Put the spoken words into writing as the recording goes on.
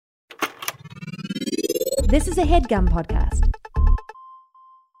This is a HeadGum podcast.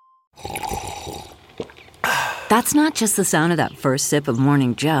 That's not just the sound of that first sip of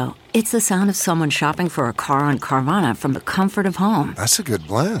Morning Joe. It's the sound of someone shopping for a car on Carvana from the comfort of home. That's a good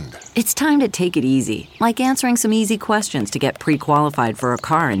blend. It's time to take it easy, like answering some easy questions to get pre-qualified for a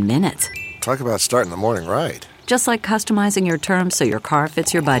car in minutes. Talk about starting the morning right. Just like customizing your terms so your car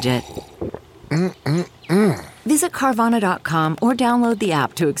fits your budget. Visit Carvana.com or download the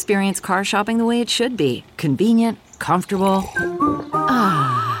app to experience car shopping the way it should be. Convenient, comfortable.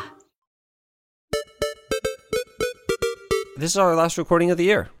 This is our last recording of the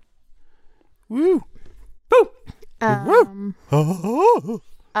year. Woo. Woo.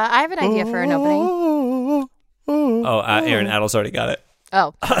 I have an idea for an opening. Aaron Adel's already got it.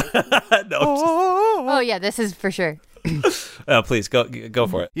 Oh. No. Oh, yeah, this is for sure. Please, go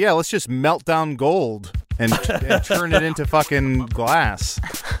for it. Yeah, let's just melt down gold and turn it into fucking glass.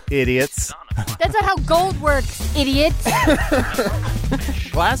 Idiots. That's not how gold works, idiot.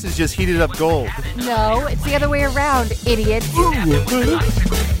 Glass is just heated up gold. No, it's the other way around, idiot.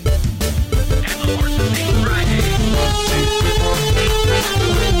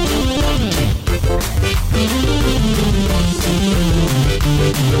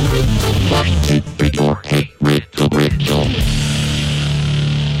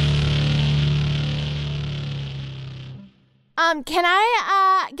 Can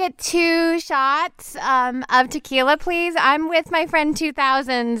I get 2 shots of tequila, please? I'm with my friend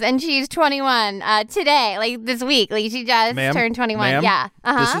 2000s, and she's 21 today, like this week. Like she just turned 21. Ma'am, yeah.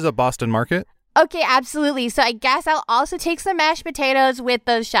 This is a Boston market. Okay, absolutely. So I guess I'll also take some mashed potatoes with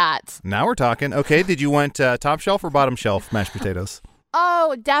those shots. Now we're talking. Okay, did you want top shelf or bottom shelf mashed potatoes?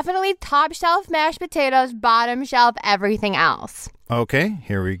 Oh, definitely top shelf mashed potatoes, bottom shelf everything else. Okay,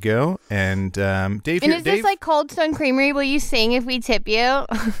 here we go. And Dave. And is this like Cold Stone Creamery? Will you sing if we tip you?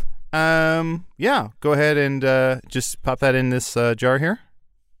 Yeah. Go ahead and just pop that in this jar here.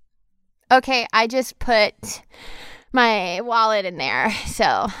 Okay, I just put my wallet in there.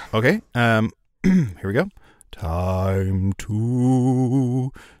 So. Okay. Here we go. Time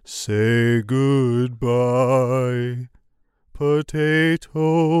to say goodbye.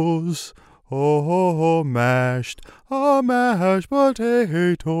 Potatoes. Oh, mashed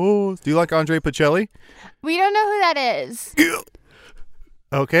potatoes. Do you like Andre Pacelli? We don't know who that is.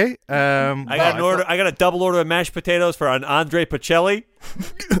 Okay. I got an order. I got a double order of mashed potatoes for an Andre Pacelli.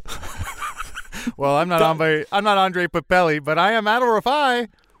 Well, I'm not Andre Pacelli, but I am Adal Rafai.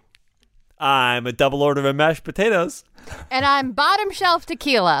 I'm a double order of mashed potatoes. And I'm bottom shelf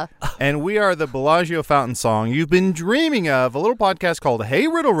tequila. And we are the Bellagio Fountain Song you've been dreaming of, a little podcast called Hey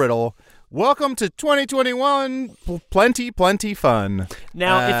Riddle Riddle. Welcome to 2021. Plenty fun.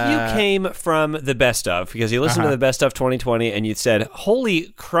 Now, if you came from the best of, because you listened to the best of 2020 and you said,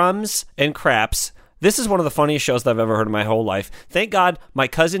 holy crumbs and craps, this is one of the funniest shows that I've ever heard in my whole life. Thank God my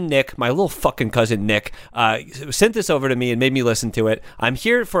cousin Nick, my little fucking cousin Nick, sent this over to me and made me listen to it. I'm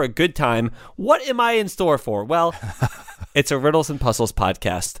here for a good time. What am I in store for? Well, it's a Riddles and Puzzles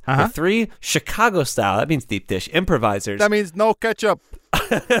podcast with 3 Chicago-style, that means deep dish, improvisers. That means no ketchup.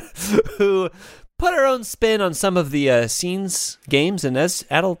 Who put our own spin on some of the scenes, games, and as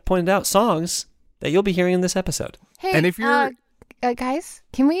Adal pointed out, songs that you'll be hearing in this episode. Hey, and if you're... guys,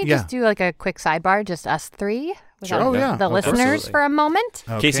 can we just do like a quick sidebar, just us 3? Sure. The listeners absolutely. for a moment?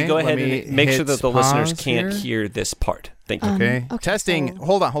 Okay, Casey, go ahead and make sure that the listeners can't hear this part. Thank you. Okay. Testing. So...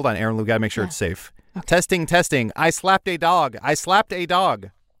 Hold on. Aaron, we got to make sure it's safe. Okay. Testing. I slapped a dog.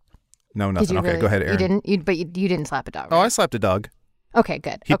 No, nothing. Okay, go ahead, Aaron. You didn't slap a dog, right? Oh, I slapped a dog. Okay,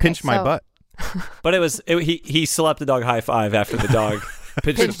 good. He pinched my butt. But he slapped the dog high five after the dog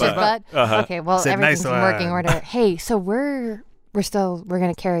pinched his butt. Uh-huh. Okay, well, Said, everything's nice in working order. Hey, so we're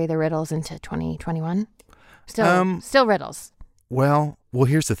going to carry the riddles into 2021? Still riddles. Well,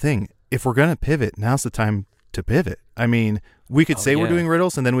 here's the thing. If we're going to pivot, now's the time to pivot. I mean, we could say we're doing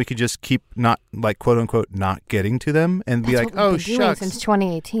riddles, and then we could just keep not, like, quote unquote, not getting to them and be like, oh, shucks. Since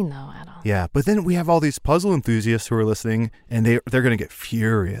 2018, though, Adal. Yeah, but then we have all these puzzle enthusiasts who are listening, and they're going to get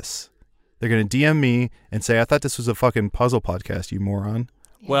furious. They're going to DM me and say, I thought this was a fucking puzzle podcast, you moron.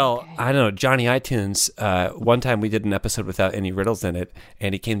 Yeah, well, okay. I don't know. Johnny iTunes, one time we did an episode without any riddles in it,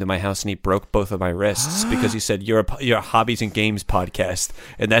 and he came to my house and he broke both of my wrists because he said, you're a hobbies and games podcast,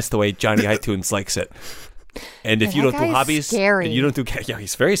 and that's the way Johnny iTunes likes it. And if you don't do hobbies, scary. And you don't do, yeah,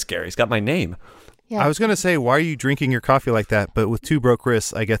 he's very scary. He's got my name. Yeah. I was going to say, why are you drinking your coffee like that? But with 2 broke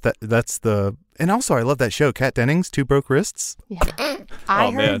wrists, I get that. That's the... And also, I love that show, Kat Dennings, 2 Broke Wrists. Yeah.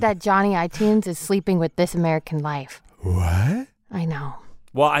 I heard that Johnny iTunes is sleeping with This American Life. What? I know.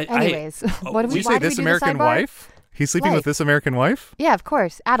 Well, Anyways, what do we Did you say This American Wife? He's sleeping with This American Wife? Yeah, of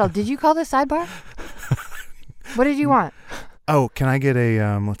course. Adal, did you call this sidebar? What did you want? Oh, can I get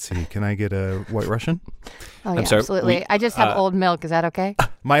a let's see. Can I get a White Russian? Oh, yeah, absolutely. I just have old milk. Is that okay?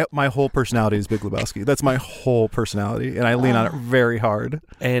 My whole personality is Big Lebowski. That's my whole personality, and I lean on it very hard.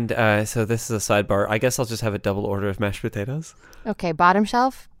 And so this is a sidebar. I guess I'll just have a double order of mashed potatoes. Okay, bottom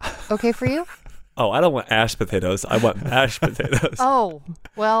shelf. Okay for you? Oh, I don't want mashed potatoes. I want mashed potatoes. Oh,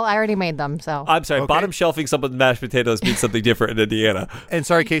 well, I already made them, so. I'm sorry. Okay. Bottom shelving someone's mashed potatoes means something different in Indiana. And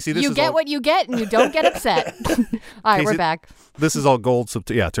sorry, Casey, you get what you get, and you don't get upset. All right, Casey, we're back. This is all gold, so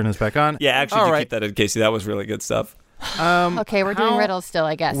turn this back on. Yeah, actually, keep that in, Casey. That was really good stuff. Okay, we're doing riddles still,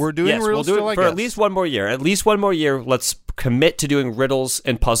 I guess. We're doing riddles still, I guess. For at least one more year. At least one more year. Let's commit to doing riddles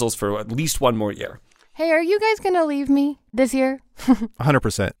and puzzles for at least one more year. Hey, are you guys going to leave me this year?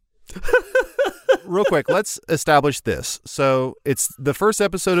 100%. Real quick, let's establish this. So it's the first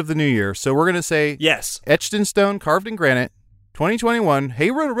episode of the new year. So we're going to say, yes, etched in stone, carved in granite, 2021.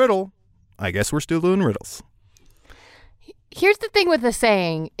 Hey, riddle. I guess we're still doing riddles. Here's the thing with the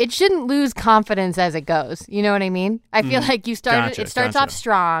saying, it shouldn't lose confidence as it goes. You know what I mean? I feel like it starts off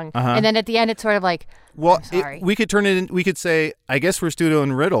strong, and then at the end it's sort of like, well, I'm sorry. We could turn it in, we could say, I guess we're still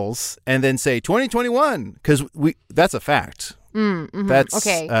doing riddles, and then say 2021, because that's a fact. That's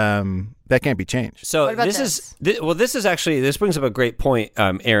okay. That can't be changed. So this brings up a great point,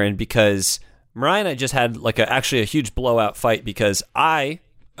 Aaron, because Mariah and I just had actually a huge blowout fight because I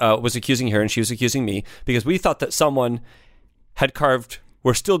was accusing her and she was accusing me because we thought that someone had carved,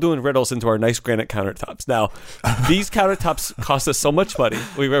 we're still doing riddles into our nice granite countertops. Now, these countertops cost us so much money.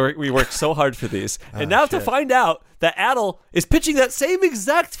 We worked so hard for these. And now to find out that Adel is pitching that same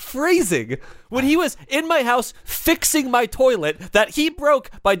exact phrasing when he was in my house fixing my toilet that he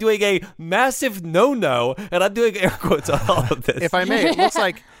broke by doing a massive no-no. And I'm doing air quotes on all of this. If I may, it looks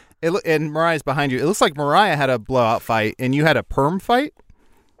like, and Mariah's behind you, it looks like Mariah had a blowout fight and you had a perm fight?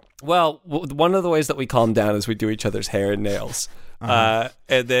 Well, one of the ways that we calm down is we do each other's hair and nails. And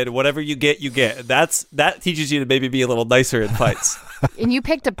then whatever you get, you get. That teaches you to maybe be a little nicer in fights. And you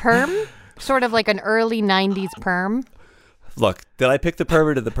picked a perm? Sort of like an early 90s perm? Look, did I pick the perm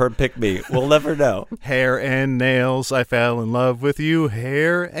or did the perm pick me? We'll never know. Hair and nails, I fell in love with you.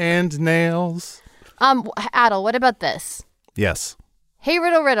 Hair and nails. Adel, what about this? Yes. Hey,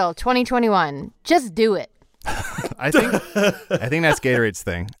 riddle, 2021. Just do it. I think that's Gatorade's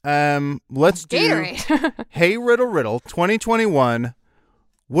thing. Let's do Gatorade. Hey, riddle, 2021.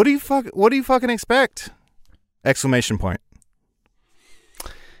 What do you fucking expect? Exclamation point.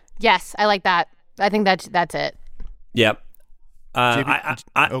 Yes, I like that. I think that's it. Yep. I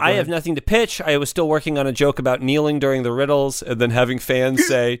have nothing to pitch. I was still working on a joke about kneeling during the riddles and then having fans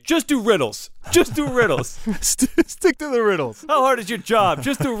say, just do riddles. Just do riddles. Stick to the riddles. How hard is your job?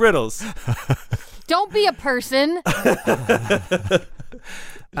 Just do riddles. Don't be a person.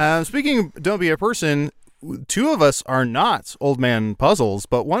 Speaking of don't be a person, two of us are not old man puzzles,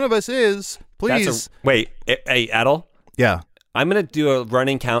 but one of us is. Please. Wait, hey, Adel? Yeah. I'm going to do a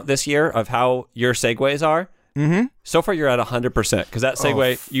running count this year of how your segues are. Mm-hmm. So far, you're at 100% because that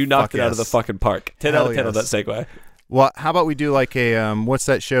segue, you knocked it out of the fucking park. 10 out of 10 on that segue. Well, how about we do like a what's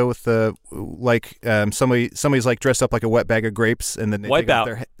that show with the somebody's like dressed up like a wet bag of grapes and then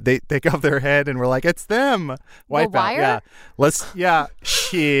they take off their head and we're like, it's them. Wipe out. Yeah.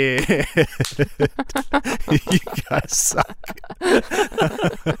 Shit. You guys suck.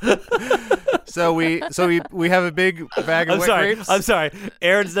 So we have a big bag of wet grapes. I'm sorry.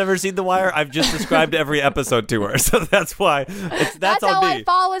 Aaron's never seen The Wire. I've just described every episode to her, so that's why. That's on how me. I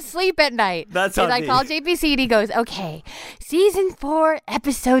fall asleep at night. That's on me. I call JPC and he goes, okay, season 4,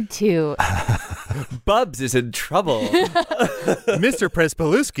 episode 2. Bubs is in trouble. Mr.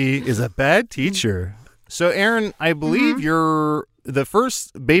 Prespaluski is a bad teacher. So, Aaron, I believe you're the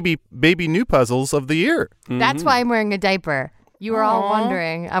first baby new puzzles of the year. That's why I'm wearing a diaper. You were all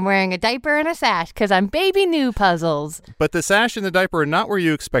wondering. I'm wearing a diaper and a sash because I'm baby new puzzles. But the sash and the diaper are not where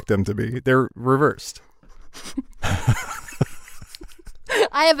you expect them to be. They're reversed.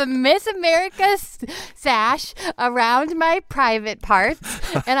 I have a Miss America sash around my private parts,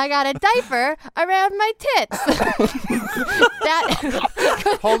 and I got a diaper around my tits.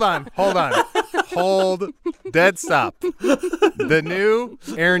 Hold on. Hold. Dead stop. The new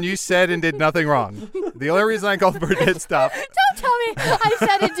Aaron, you said and did nothing wrong. The only reason I called for a dead stop. Don't tell me I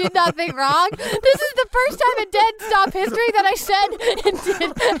said and did nothing wrong. This is the first time in dead stop history that I said and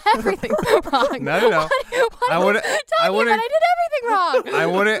did everything wrong. No. I want to. I did everything wrong. I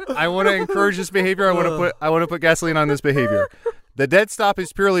want to encourage this behavior. I want to put gasoline on this behavior. The dead stop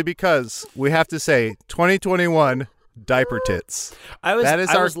is purely because we have to say 2021 Diaper tits. That is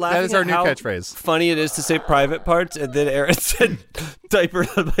our new catchphrase. Funny it is to say private parts, and then Aaron said diaper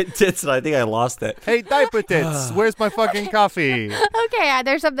on my tits, and I think I lost it. Hey, diaper tits, where's my fucking coffee? Okay,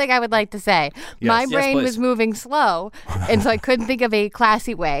 there's something I would like to say. Yes. My brain was moving slow, and so I couldn't think of a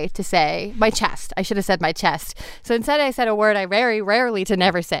classy way to say my chest. I should have said my chest. So instead I said a word I very rarely to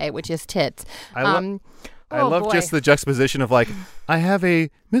never say, which is tits. I love just the juxtaposition of like, I have a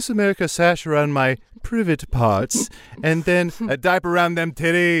Miss America sash around my privet parts, and then a diaper around them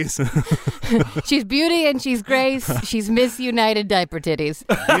titties. She's beauty and she's grace. She's Miss United Diaper Titties.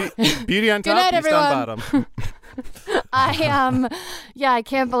 Beauty on top, night, beast on bottom. I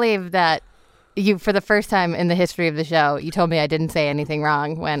can't believe that you, for the first time in the history of the show, you told me I didn't say anything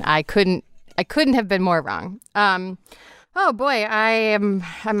wrong when I couldn't have been more wrong. Oh boy,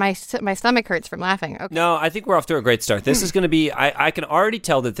 my stomach hurts from laughing. Okay. No, I think we're off to a great start. This is going to be, I can already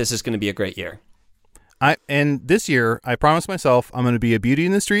tell that this is going to be a great year. And this year, I promised myself I'm going to be a beauty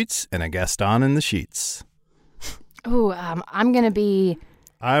in the streets and a Gaston in the sheets. Ooh, I'm going to be...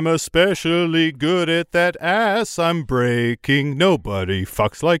 I'm especially good at that ass I'm breaking. Nobody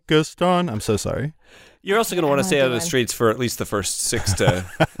fucks like Gaston. I'm so sorry. You're also going to want to stay out of the streets for at least the first 6 to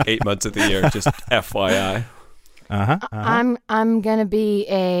 8 months of the year, just FYI. I'm gonna be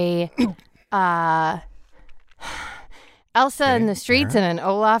a Elsa in the streets and an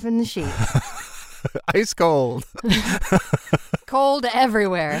Olaf in the sheets. Ice cold. Cold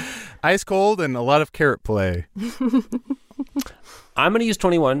everywhere. Ice cold and a lot of carrot play. I'm gonna use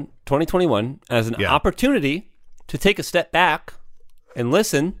 2021 as an opportunity to take a step back and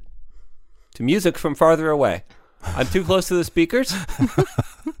listen to music from farther away. I'm too close to the speakers.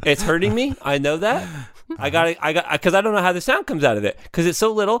 It's hurting me. I know that. I got because I don't know how the sound comes out of it because it's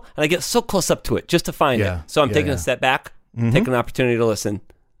so little and I get so close up to it just to find it. So I'm taking a step back, taking an opportunity to listen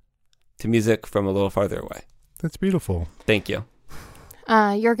to music from a little farther away. That's beautiful. Thank you.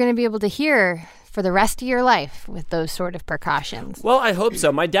 You're going to be able to hear for the rest of your life with those sort of precautions. Well, I hope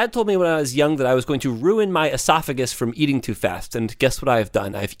so. My dad told me when I was young that I was going to ruin my esophagus from eating too fast. And guess what I have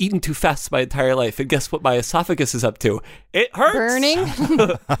done? I've eaten too fast my entire life. And guess what my esophagus is up to? It hurts. Burning?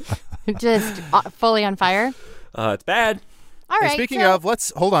 Just fully on fire? It's bad. All right. Speaking of,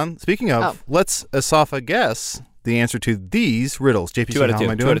 let's esophagus the answer to these riddles. JPC, 2 out of 2. How am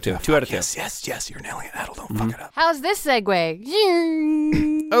I doing? 2 out of 2. Yes. You're nailing it, Adel. Don't fuck it up. How's this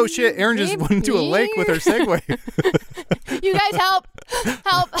segue? Oh, shit. Aaron just went into a lake with her segue. You guys help.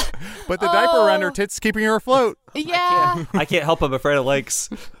 But the diaper around her tits keeping her afloat. Yeah. I can't help. I'm afraid of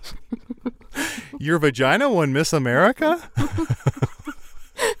lakes. Your vagina won Miss America?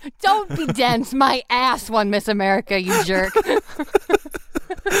 Don't be dense. My ass won Miss America, you jerk.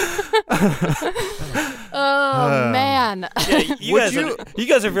 Oh, man. Yeah, you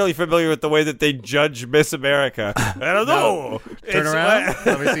guys are really familiar with the way that they judge Miss America. I don't know. Turn around.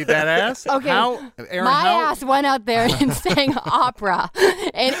 Let me see that ass. Okay. Ass went out there and sang opera,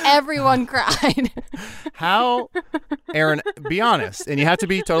 and everyone cried. How, Aaron, be honest, and you have to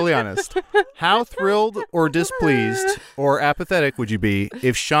be totally honest. How thrilled or displeased or apathetic would you be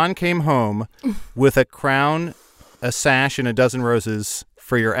if Sean came home with a crown, a sash, and a dozen roses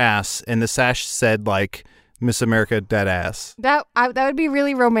for your ass, and the sash said, like, Miss America, dead ass? That would be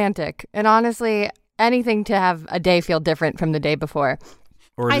really romantic. And honestly, anything to have a day feel different from the day before.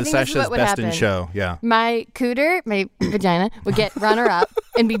 Or the sash says best in show, yeah. My cooter, my vagina, would get runner-up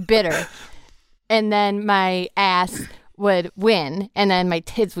and be bitter. And then my ass would win, and then my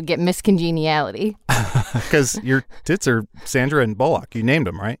tits would get miscongeniality. Because your tits are Sandra and Bullock. You named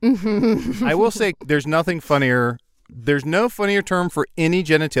them, right? Mm-hmm. I will say there's no funnier term for any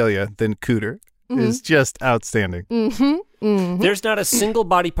genitalia than cooter. Mm-hmm. It's just outstanding. Mm-hmm. Mm-hmm. There's not a single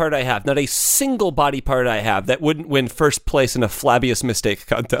body part I have that wouldn't win first place in a flabbiest mistake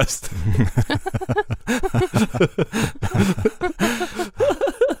contest.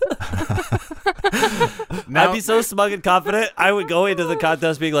 I'd be so smug and confident. I would go into the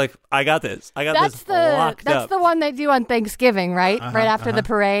contest being like, I got this. That's the one they do on Thanksgiving, right? Right after the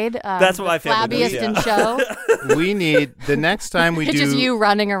parade. That's what my family does, flabbiest in show. We need, the next time we it's just you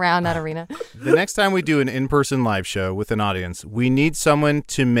running around that arena. The next time we do an in-person live show with an audience, we need someone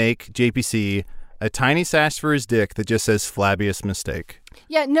to make JPC a tiny sash for his dick that just says flabbiest mistake.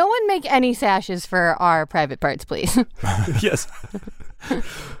 Yeah, no one make any sashes for our private parts, please. Yes.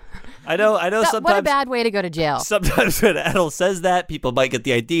 I know. Sometimes, what a bad way to go to jail. Sometimes when Adel says that, people might get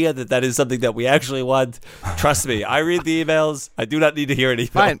the idea that is something that we actually want. Trust me, I read the emails. I do not need to hear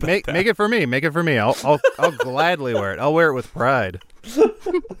anything. Fine, make it for me. Make it for me. I'll gladly wear it. I'll wear it with pride.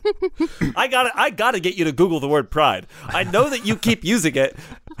 I gotta get you to Google the word pride. I know that you keep using it.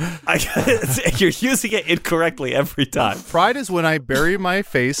 You're using it incorrectly every time. Pride is when I bury my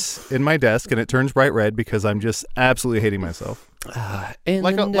face in my desk and it turns bright red because I'm just absolutely hating myself.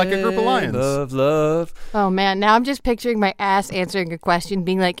 Like a group of lions. Love. Oh man, now I'm just picturing my ass answering a question,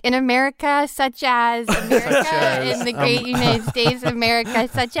 being like, "In America, such as America, in the great United States of America,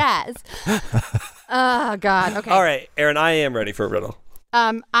 such as." Oh God. Okay. All right, Aaron, I am ready for a riddle.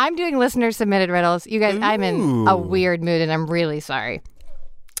 I'm doing listener submitted riddles. You guys, I'm in a weird mood, and I'm really sorry.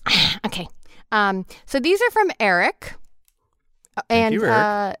 Okay. So these are from Eric. Thank you,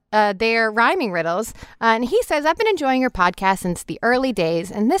 Eric. They're rhyming riddles. And he says, I've been enjoying your podcast since the early days.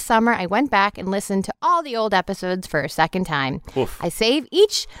 And this summer, I went back and listened to all the old episodes for a second time. Oof. I save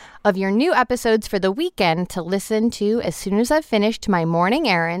each of your new episodes for the weekend to listen to as soon as I've finished my morning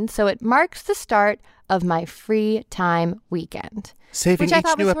errand. So it marks the start of my free time weekend. Saving which I each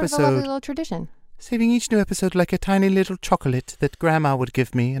thought new was sort of a lovely episode. little tradition. Saving each new episode like a tiny little chocolate that Grandma would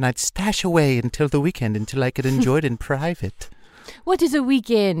give me, and I'd stash away until the weekend until I could enjoy it in private. What is a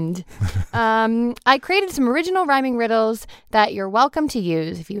weekend? I created some original rhyming riddles that you're welcome to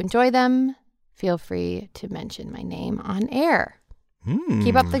use. If you enjoy them, feel free to mention my name on air.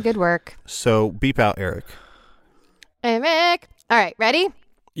 Keep up the good work. So beep out Eric. Eric. All right, ready?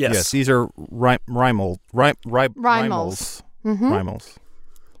 Yes, these are rhymals. Mm-hmm. Rhymals.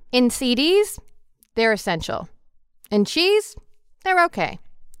 In CDs, they're essential. In cheese, they're okay.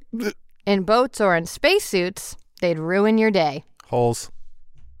 In boats or in spacesuits, they'd ruin your day. Holes.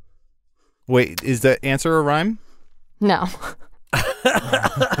 Wait, is the answer a rhyme? No.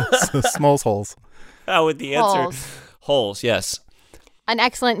 So Smalls holes. How would the answer? Holes. Holes, yes. An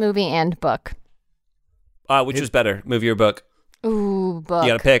excellent movie and book. Which was better, movie or book? Ooh, book.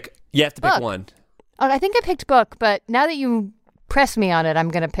 You gotta pick. You have to pick Book. one. Oh, I think I picked book, but now that you press me on it, I'm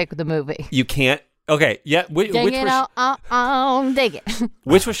going to pick the movie. You can't. Okay, yeah. Which was dig it.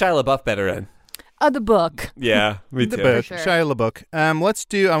 which was Shia LaBeouf better in? The book. Yeah, me The too. book. sure. Shia LaBeouf.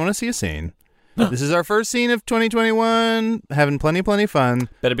 I want to see a scene. This is our first scene of 2021. Having plenty fun.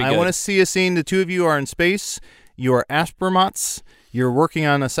 Better be I good. want to see a scene. The two of you are in space. You are astronauts. You're working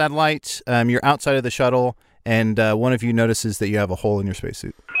on a satellite. You're outside of the shuttle, and one of you notices that you have a hole in your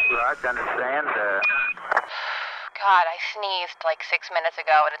spacesuit. I understand. God, I sneezed like 6 minutes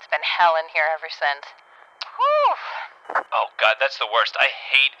ago, and it's been hell in here ever since. Whew. Oh, God, that's the worst. I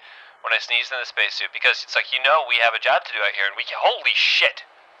hate when I sneeze in the spacesuit because it's like, we have a job to do out here, and holy shit.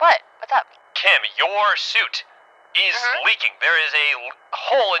 What? What's up? Kim, your suit is leaking. There is a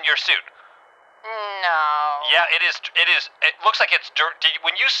hole in your suit. No. Yeah, it is. It looks like it's dirt.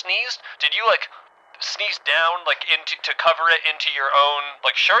 When you sneezed, did you, sneeze down, to cover it into your own,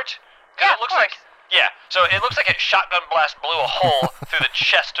 shirt? Yeah, it looks of like... Yeah, so it looks like a shotgun blast blew a hole through the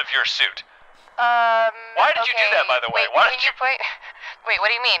chest of your suit. Why did you do that, by the way? Why did you... Wait, what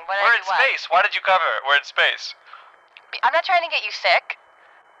do you mean? We're in space. Why did you cover it? We're in space. I'm not trying to get you sick.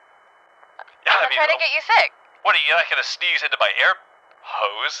 Yeah, I'm not trying to get you sick. What, are you not going to sneeze into my air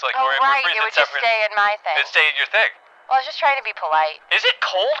hose? We're right, breathing it would just separate... stay in my thing. It'd stay in your thing. Well, I was just trying to be polite. Is it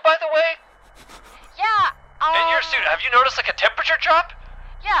cold, by the way? Yeah. In your suit, have you noticed, a temperature drop?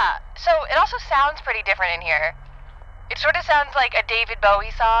 Yeah, so it also sounds pretty different in here. It sort of sounds like a David Bowie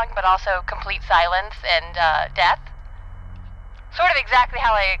song, but also complete silence and death. Sort of exactly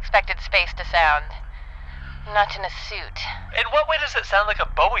how I expected space to sound. Not in a suit. In what way does it sound like a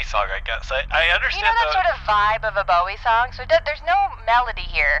Bowie song, I guess? I understand You know that sort of vibe of a Bowie song? So there's no melody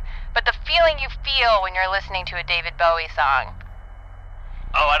here, but the feeling you feel when you're listening to a David Bowie song.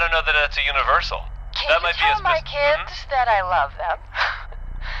 Oh, I don't know that that's a universal. Can that you might tell be a my kids that I love them?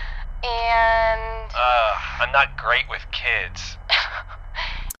 And... I'm not great with kids.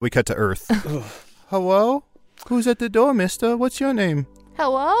 We cut to Earth. Hello? Who's at the door, mister? What's your name?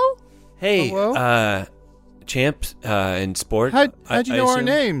 Hello? Hey, Hello? champ, in sport. How'd you know our assume?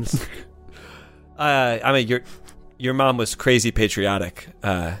 names? I mean, your mom was crazy patriotic.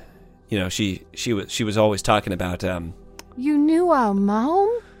 She was always talking about. You knew our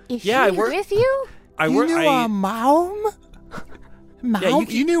mom? Is Yeah, she with you? You knew our mom? Mom? Yeah,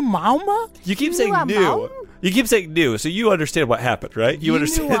 you knew Mama? You keep You saying knew our new. mom? You keep saying new, so you understand what happened, right? You You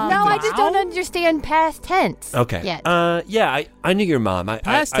understand. knew our No, I just don't Mom? understand past tense. Okay. Yet. Yeah, I knew your mom.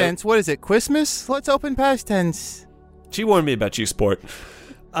 Past tense? What is it, Christmas? Let's open past tense. She warned me about you, sport.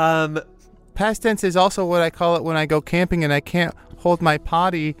 Past tense is also what I call it when I go camping and I can't hold my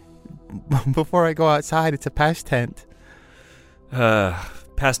potty before I go outside. It's a past tense.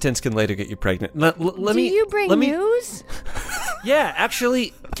 Past tense can later get you pregnant. Let Do me. you bring let me, news? Yeah,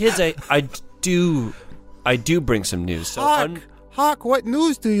 actually, kids, I do bring some news. So Hawk, what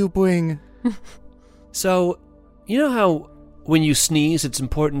news do you bring? So, you know how when you sneeze, it's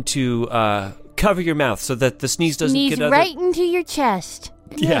important to cover your mouth so that the sneeze doesn't Sneeze get right into your chest.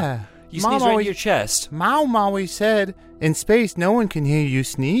 Yeah. You sneeze right in your chest. Mom always said, in space, no one can hear you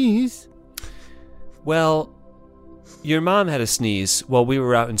sneeze. Well, your mom had a sneeze while we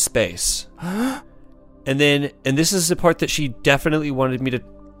were out in space. And this is the part that she definitely wanted me to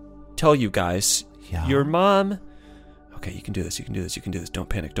tell you guys. Yeah. Your mom, okay, you can do this, don't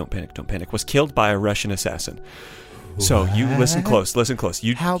panic, was killed by a Russian assassin. So you listen close.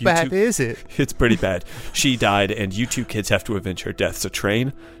 How bad is it? It's pretty bad. She died, and you two kids have to avenge her death. So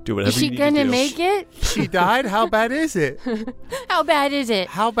train, do whatever you need to do. Is she gonna make it? She died? How bad is it? How bad is it?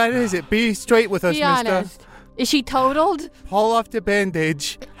 How bad is it? Be straight with us, Be mister. honest. Is she totaled? Pull off the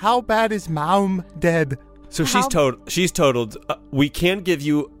bandage. How bad is Mom dead? So she's totaled. We can give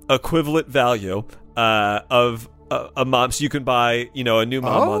you equivalent value of a mom, so you can buy, a new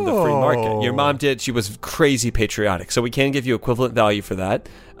mom on the free market. Your mom did. She was crazy patriotic, so we can give you equivalent value for that.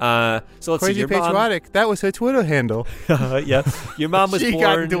 So let's see. Crazy patriotic. That was her Twitter handle. Yeah, your mom was she born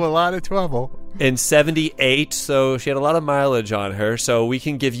got into a lot of trouble in 1978, so she had a lot of mileage on her. So we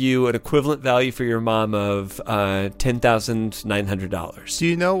can give you an equivalent value for your mom of $10,900. Do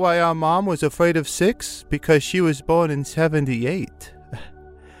you know why our mom was afraid of 6? Because she was born in 1978.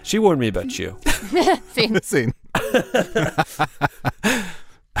 She warned me about you. Scene.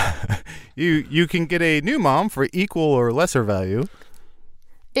 You can get a new mom for equal or lesser value.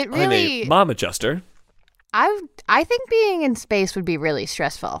 It really. I'm a mom adjuster. I think being in space would be really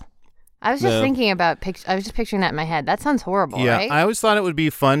stressful. I was just thinking about I was just picturing that in my head. That sounds horrible, yeah, right? I always thought it would be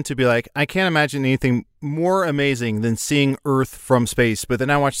fun to be like, I can't imagine anything more amazing than seeing Earth from space. But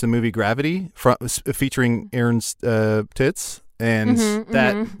then I watched the movie Gravity featuring Aaron's tits, and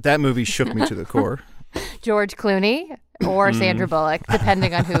that movie shook me to the core. George Clooney or Sandra Bullock,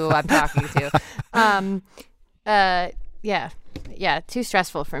 depending on who I'm talking to. Yeah, too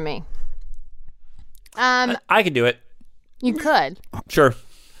stressful for me. I can do it. You could. Sure.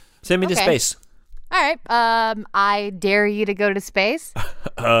 Send me to space. All right. I dare you to go to space.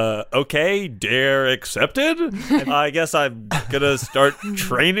 Okay. Dare accepted. I guess I'm gonna start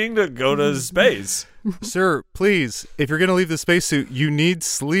training to go to space. Sir, please, if you're gonna leave the spacesuit, you need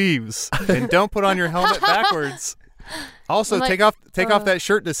sleeves, and don't put on your helmet backwards. Also, take off that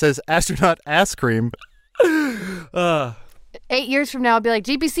shirt that says astronaut ass cream. 8 years from now, I'll be like,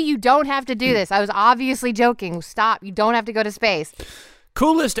 GPC, you don't have to do this. I was obviously joking. Stop. You don't have to go to space.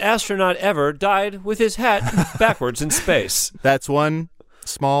 Coolest astronaut ever died with his hat backwards in space. That's one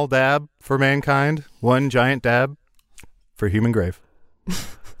small dab for mankind, one giant dab for human grave.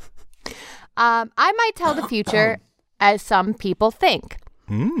 I might tell the future as some people think,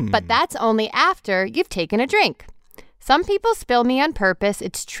 but that's only after you've taken a drink. Some people spill me on purpose,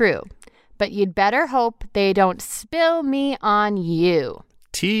 it's true, but you'd better hope they don't spill me on you.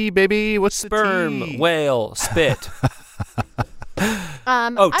 Tea, baby. What's sperm, the tea? whale, spit. I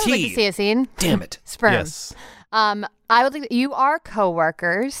would like tea. to see a scene. Damn it. Sperm. Yes. I would like. You are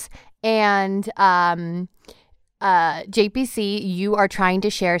coworkers, and JPC, you are trying to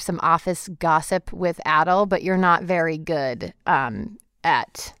share some office gossip with Adel, but you're not very good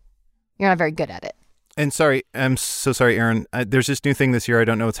at it. And sorry, I'm so sorry, Aaron. There's this new thing this year. I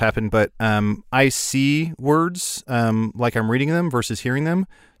don't know what's happened, but I see words like I'm reading them versus hearing them.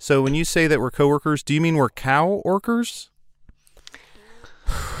 So when you say that we're coworkers, do you mean we're cow-orkers?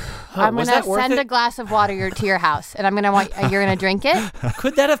 I'm going to send a glass of water to your house, and you're going to drink it?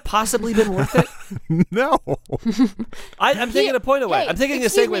 Could that have possibly been worth it? No. I'm taking a point away. I'm taking a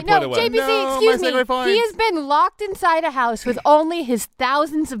segue point away. JPC, excuse me. He has been locked inside a house with only his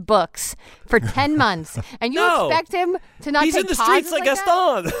thousands of books for 10 months, and you expect him to not He's take in the streets like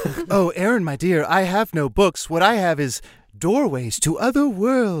Gaston. Oh, Aaron, my dear, I have no books. What I have is doorways to other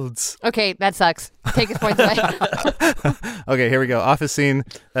worlds. Okay, that sucks. Take his points away. Okay, here we go. Office scene.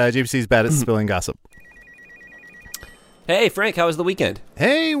 JPC's bad at spilling gossip. Hey, Frank, how was the weekend?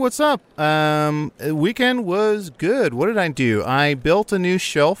 Hey, what's up? Weekend was good. What did I do? I built a new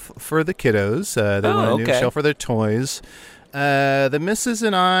shelf for the kiddos. They want a new shelf for their toys. The missus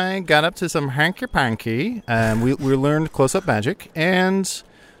and I got up to some hanky-panky. We learned close-up magic, and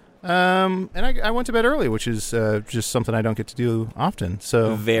I went to bed early, which is just something I don't get to do often.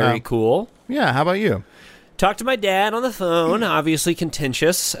 So very cool. Yeah, how about you? Talked to my dad on the phone, obviously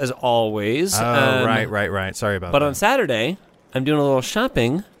contentious as always. Oh, right. Sorry about that. But on Saturday, I'm doing a little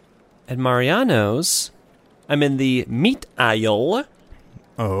shopping at Mariano's. I'm in the meat aisle.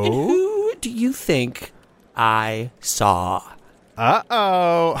 Oh. And who do you think I saw?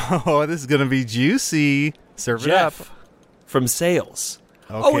 Uh-oh. Oh, this is going to be juicy. Serve it up. from sales.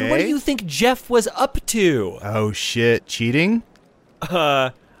 Okay. Oh, and what do you think Jeff was up to? Oh, shit. Cheating?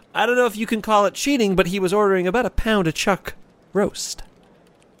 I don't know if you can call it cheating, but he was ordering about a pound of chuck roast.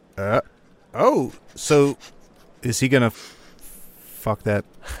 Oh, so is he going to fuck that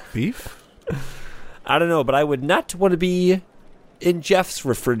beef? I don't know, but I would not want to be in Jeff's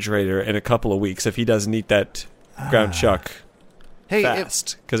refrigerator in a couple of weeks if he doesn't eat that ground chuck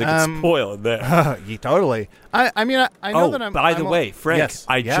fast, because it can spoil in there. Yeah, totally. I mean, I know that I'm... By the way, Frank, yes,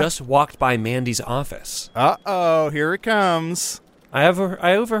 I just walked by Mandy's office. Uh-oh, here it comes. I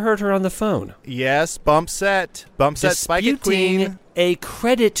overheard her on the phone. Yes, bump set, spike it, queen. A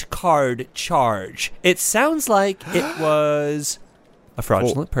credit card charge. It sounds like it was a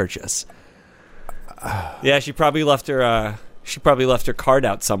fraudulent purchase. Yeah, she probably left her card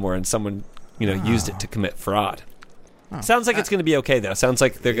out somewhere, and someone used it to commit fraud. Sounds like it's going to be okay though. Sounds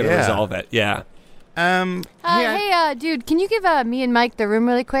like they're going to resolve it. Yeah. Hey, dude, can you give me and Mike the room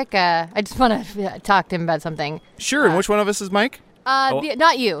really quick? I just want to talk to him about something. Sure. And which one of us is Mike?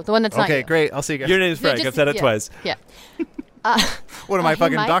 Not you. The one that's not you. Okay, great. I'll see you guys. Your name's Frank. I've said it twice. Yeah. What am I,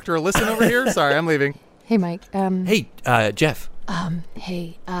 fucking Mike? Dr. Listen over here? Sorry, I'm leaving. Hey, Mike. Hey, Jeff.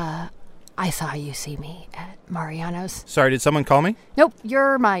 Hey, I saw you see me at Mariano's. Sorry, did someone call me? Nope,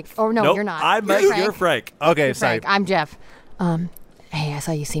 you're Mike. Oh, no, Nope, you're not. I'm Mike. You're Frank. Okay, You're sorry. Frank. I'm Jeff. Hey, I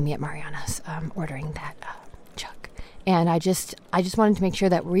saw you see me at Mariano's ordering that chuck. And I just wanted to make sure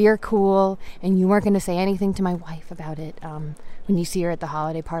that we're cool and you weren't going to say anything to my wife about it when you see her at the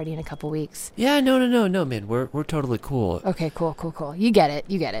holiday party in a couple weeks. Yeah, no, man. We're totally cool. Okay, cool. You get it.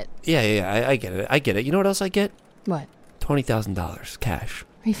 Yeah, I get it. I get it. You know what else I get? What? $20,000 cash.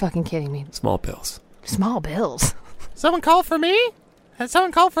 Are you fucking kidding me? Small bills. Small bills? Someone call for me? Has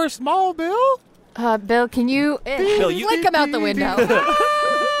someone called for a small bill? Bill, can you... Bill, flick him out the window.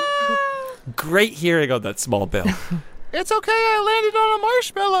 Great hearing on that small bill. It's okay, I landed on a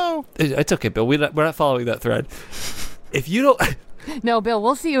marshmallow. It's okay, Bill. We're not following that thread. If you don't... No, Bill,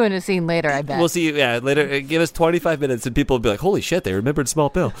 we'll see you in a scene later, I bet. We'll see you, later. Give us 25 minutes and people will be like, holy shit, they remembered Small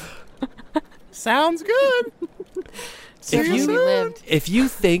Bill. Sounds good. If you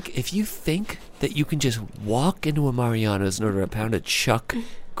think that you can just walk into a Mariano's and order a pound of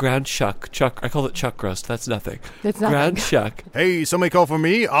ground chuck, I call it chuck roast. That's nothing. Ground chuck. Hey, somebody call for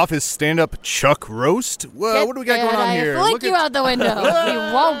me. Office stand-up chuck roast. Whoa, what do we got going on here? Flick you out the window. We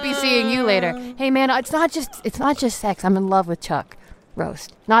won't be seeing you later. Hey, man, it's not just sex. I'm in love with chuck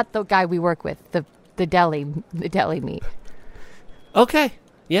roast, not the guy we work with. The deli meat. Okay.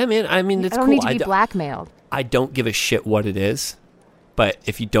 Yeah, man. I mean, it's cool. I don't need to be blackmailed. I don't give a shit what it is, but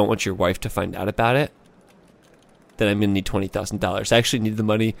if you don't want your wife to find out about it, then I'm gonna need $20,000. I actually need the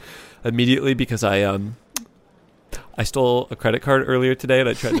money immediately because I stole a credit card earlier today and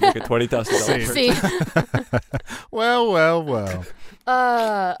I tried to make a $20,000 See? Well.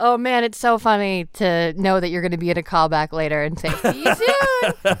 Oh man, it's so funny to know that you're going to be in a callback later and say, "See you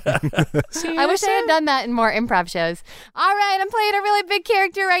soon." I wish I had done that in more improv shows. All right, I'm playing a really big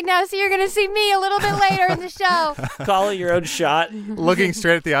character right now, so you're going to see me a little bit later in the show. Call it your own shot. Looking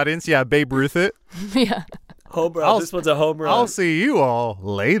straight at the audience, yeah, Babe Ruth it. Yeah. Home run. This one's a home run. I'll see you all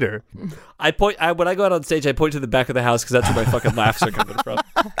later. When I go out on stage, I point to the back of the house because that's where my fucking laughs are coming from.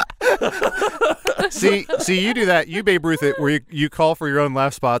 See, you do that. You Babe Ruth it, where you call for your own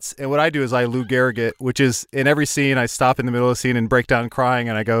laugh spots. And what I do is I Lou Gehrig it, which is in every scene, I stop in the middle of the scene and break down crying.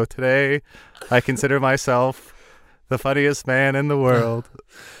 And I go, today, I consider myself the funniest man in the world.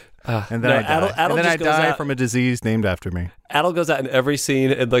 And then I die. I die from a disease named after me. Adel goes out in every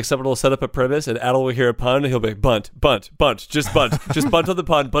scene, and like someone will set up a premise, and Adel will hear a pun, and he'll be like, bunt, just bunt on the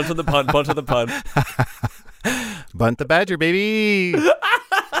pun, bunt on the pun, bunt on the pun. Bunt the badger, baby.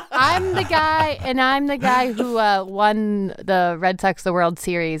 I'm the guy who won the Red Sox the World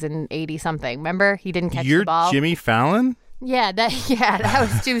Series in 80-something. Remember? He didn't catch the ball. You're Jimmy Fallon? Yeah,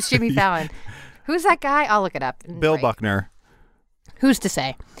 that was Jimmy Fallon. Who's that guy? I'll look it up. Bill Buckner. Who's to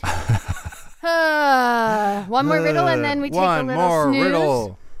say? One more riddle and then we take a little snooze. One more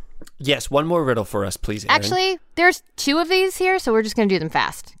riddle. Yes, one more riddle for us, please, Aaron. Actually, there's 2 of these here, so we're just going to do them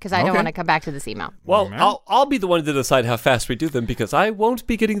fast because I don't want to come back to this email. Well, I'll be the one to decide how fast we do them because I won't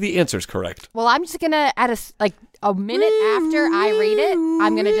be getting the answers correct. Well, I'm just going to, at a minute after I read it,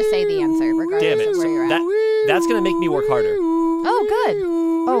 I'm going to just say the answer regardless of where you're at. That's going to make me work harder. Oh, good.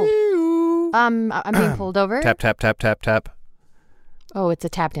 Oh, I'm being pulled over. Tap, tap, tap, tap, tap. Oh, it's a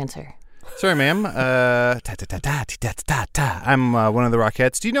tap dancer. Sorry, ma'am. I'm one of the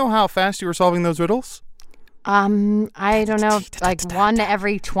Rockettes. Do you know how fast you were solving those riddles? I don't know. Like one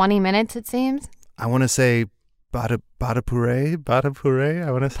every 20 minutes, it seems. I want to say bada puree.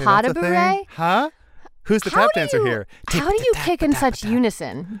 I want to say Pot that's de a thing. Huh? Who's the tap dancer here? How do you kick in such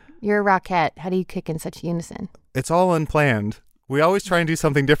unison? You're a Rockette. How do you kick in such unison? It's all unplanned. We always try and do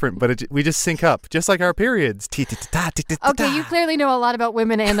something different, but we just sync up, just like our periods. Okay, you clearly know a lot about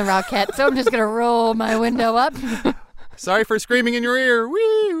women and the Rockette, so I'm just going to roll my window up. Sorry for screaming in your ear.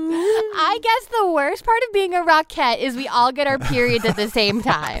 I guess the worst part of being a Rockette is we all get our periods at the same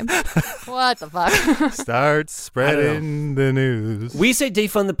time. What the fuck? Start spreading the news. We say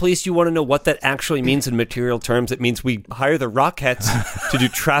defund the police. You want to know what that actually means in material terms? It means we hire the Rockettes to do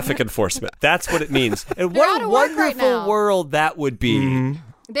traffic enforcement. That's what it means. And what a wonderful world that would be. Mm-hmm.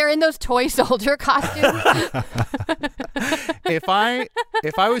 They're in those toy soldier costumes. If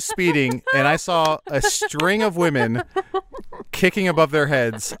I was speeding and I saw a string of women kicking above their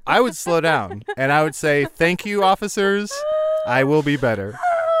heads, I would slow down and I would say, "Thank you, officers. I will be better."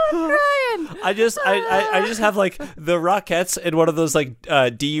 I just have like the Rockettes in one of those like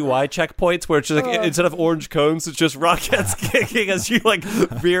DUI checkpoints where it's just like instead of orange cones, it's just Rockettes kicking as you like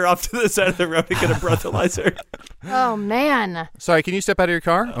veer off to the side of the road and get a breathalyzer. Oh man! Sorry, can you step out of your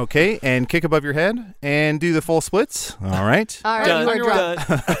car? Okay, and kick above your head and do the full splits. All right. All right, you are drunk.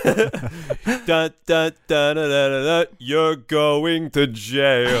 Dun, dun, dun, dun, dun, dun, you're going to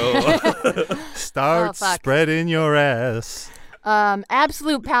jail. Start spreading your ass.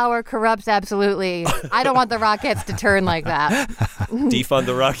 Absolute power corrupts absolutely. I don't want the Rockettes to turn like that. Defund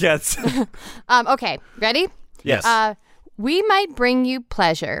the Rockettes. Okay, ready? Yes. We might bring you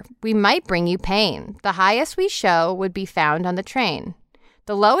pleasure. We might bring you pain. The highest we show would be found on the train.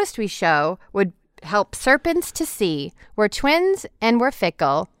 The lowest we show would help serpents to see. We're twins and we're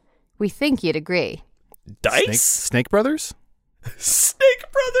fickle. We think you'd agree. Dice? Snake Brothers? Snake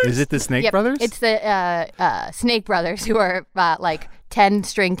Brothers? Is it the Snake Brothers? It's the Snake Brothers, who are like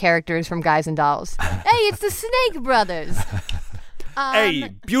 10-string characters from Guys and Dolls. Hey, it's the Snake Brothers. Hey,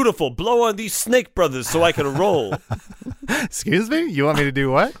 beautiful, blow on these Snake Brothers so I can roll. Excuse me? You want me to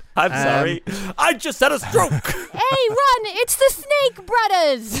do what? I'm sorry. I just had a stroke. Hey, run! It's the Snake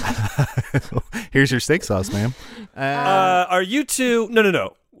Brothers. Here's your steak sauce, ma'am. Are you two?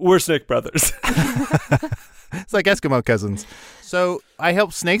 No. We're Snake Brothers. It's like Eskimo cousins. So I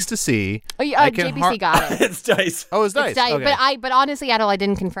help snakes to see. Oh, JBC got it. It's Dice. Oh, it's Dice. Okay. But honestly, Adel, I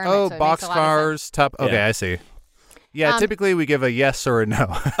didn't confirm it. Oh, so boxcars, top. Okay, Yeah. I see. Yeah, typically we give a yes or a no.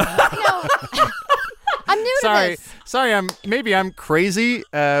 I'm new to this. Sorry, I'm crazy,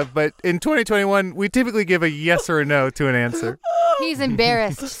 but in 2021, we typically give a yes or a no to an answer. He's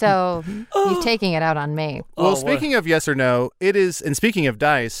embarrassed, so he's taking it out on me. Well, speaking of yes or no, it is, and speaking of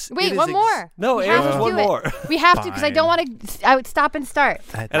Dice. Wait, one more. No, Aaron, one more. We have to, because I don't want to. I would stop and start.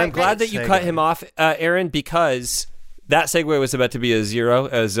 And I'm glad that you cut him off, Aaron, because that segue was about to be a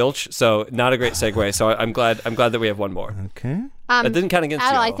zilch, so not a great segue. So I'm glad that we have one more. Okay. That didn't count against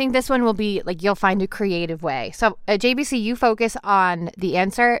you. I think this one will be like you'll find a creative way. So JBC, you focus on the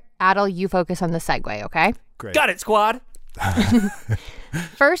answer. Adel, you focus on the segue. Okay. Great. Got it, squad.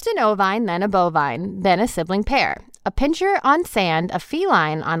 First an ovine, then a bovine, then a sibling pair. A pincher on sand, a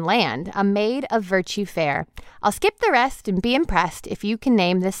feline on land, a maid of virtue fair. I'll skip the rest and be impressed if you can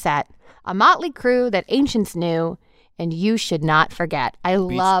name this set. A motley crew that ancients knew, and you should not forget. I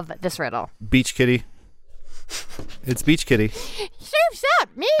love this riddle. Beach Kitty. It's Beach Kitty. Surf's up,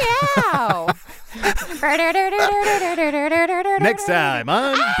 meow. Next time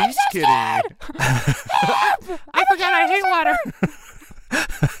on Beach Kitty. I forgot I hate water.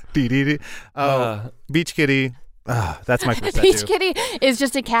 Oh, Beach Kitty. That's my first Beach tattoo. Kitty is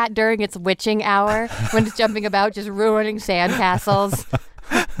just a cat during its witching hour when it's jumping about, just ruining sandcastles.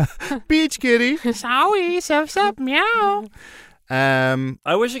 Beach Kitty. Sorry, surf's up, meow.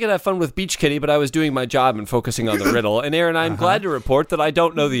 I wish I could have fun with Beach Kitty, but I was doing my job and focusing on the riddle. And Aaron, I'm glad to report that I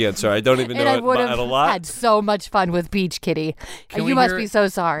don't know the answer. I don't even know I it would a have lot. had so much fun with Beach Kitty. You must be so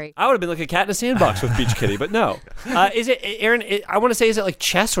sorry. I would have been like a cat in a sandbox with Beach Kitty, but no. Is it, Aaron, I want to say, is it like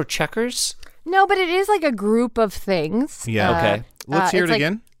chess or checkers? No, but it is like a group of things. Yeah. Okay. Let's hear it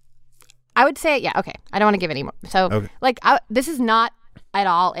again. I would say, yeah, okay. I don't want to give any more. So, this is not at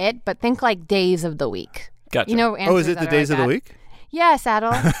all it, but think like days of the week. Gotcha. You know, is it the days of the week? Yes,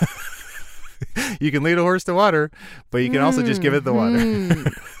 Adel. You can lead a horse to water, but you can also just give it the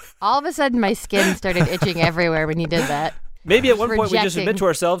water. All of a sudden, my skin started itching everywhere when you did that. Maybe at one point we just admit to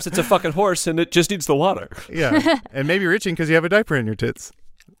ourselves it's a fucking horse and it just needs the water. Yeah. And maybe you're itching because you have a diaper in your tits.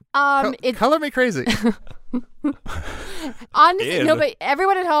 Color me crazy. Honestly, no, but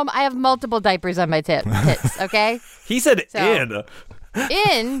everyone at home, I have multiple diapers on my tits, okay? He said in.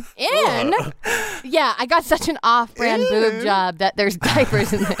 In? Yeah, I got such an off-brand boob job that there's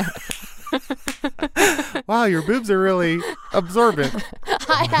diapers in there. Wow, your boobs are really absorbent.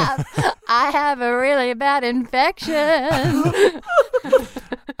 I have a really bad infection.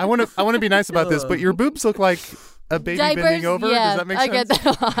 I want to be nice about this, but your boobs look like a baby Diapers, bending over. yeah, Does that make I sense? get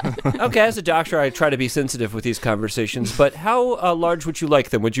that a lot. Okay, as a doctor, I try to be sensitive with these conversations, but how large would you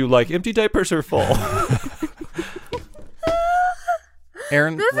like them? Would you like empty diapers or full?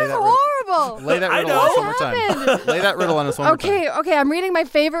 Aaron, This is horrible. Lay that riddle on us one more time. Lay that riddle on us one more time. Okay, I'm reading my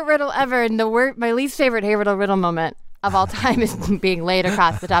favorite riddle ever, and my least favorite Hey Riddle moment of all time is being laid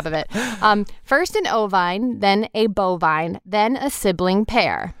across the top of it. First an ovine, then a bovine, then a sibling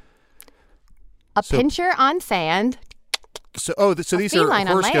pair. A pincher on sand. So these are feline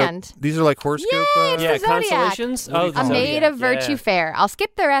on horoscope. land. These are like horoscope. Yay, it's Yeah, the Zodiac. constellations. Oh, the A maid Zodiac. of virtue Yeah. fair. I'll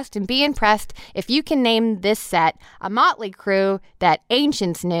skip the rest and be impressed if you can name this set a motley crew that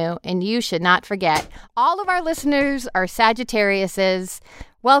ancients knew and you should not forget. All of our listeners are Sagittariuses.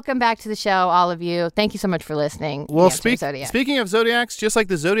 Welcome back to the show, all of you. Thank you so much for listening. Well, Zodiac. speaking of Zodiacs, just like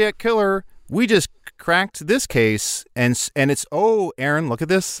the Zodiac Killer, we just cracked this case, and it's Aaron, look at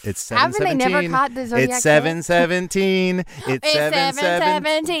this. It's 7/17. Haven't they never caught the Zodiac It's 7/17. It's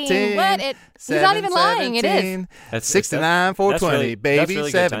 7/17. What? He's not even lying. It is. That's 69 420, baby. that's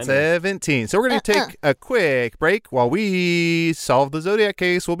really good timing. 7/17. So we're going to take a quick break while we solve the Zodiac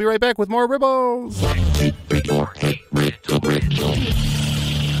case. We'll be right back with more Ribbles.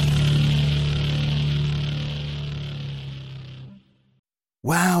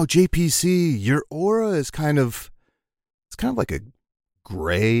 Wow, JPC, your aura is kind of like a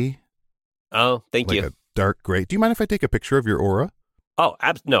gray. Oh, thank you. Like a dark gray. Do you mind if I take a picture of your aura? Oh,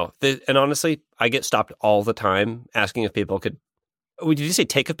 no. And honestly, I get stopped all the time asking if people could. Did you say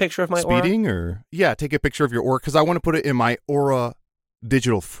take a picture of my aura? Speeding or? Yeah, take a picture of your aura because I want to put it in my aura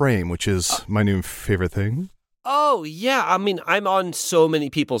digital frame, which is my new favorite thing. Oh, yeah. I mean, I'm on so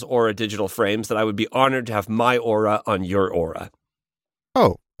many people's aura digital frames that I would be honored to have my aura on your aura.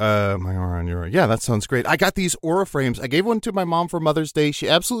 Oh, my aura on your aura. Yeah, that sounds great. I got these aura frames. I gave one to my mom for Mother's Day. She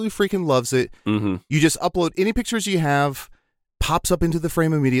absolutely freaking loves it. Mm-hmm. You just upload any pictures you have, pops up into the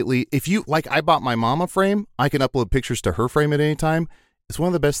frame immediately. If you, like, I bought my mom a frame, I can upload pictures to her frame at any time. It's one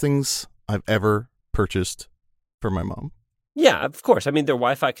of the best things I've ever purchased for my mom. Yeah, of course. I mean, they're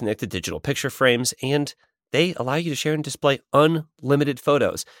Wi-Fi connected digital picture frames, and they allow you to share and display unlimited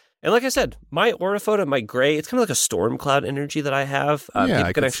photos. And like I said, my aura photo, my gray, it's kind of like a storm cloud energy that I have.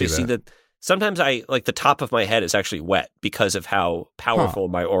 People can actually see that. Sometimes the top of my head is actually wet because of how powerful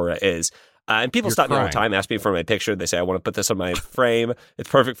my aura is. And people stop me all the time, ask me for my picture. They say, I want to put this on my frame. It's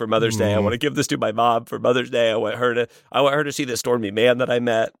perfect for Mother's Day. I want to give this to my mom for Mother's Day. I want her to see this stormy man that I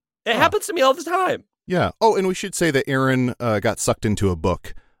met. It happens to me all the time. Yeah. Oh, and we should say that Aaron got sucked into a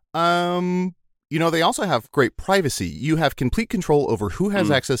book. They also have great privacy. You have complete control over who has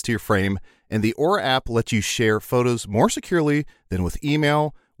access to your frame, and the Aura app lets you share photos more securely than with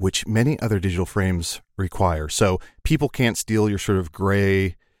email, which many other digital frames require. So people can't steal your sort of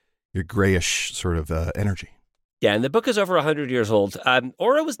grayish sort of energy. Yeah, and the book is over 100 years old.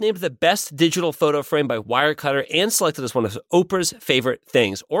 Aura was named the best digital photo frame by Wirecutter and selected as one of Oprah's favorite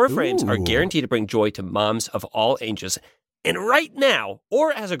things. Aura frames are guaranteed to bring joy to moms of all ages. And right now,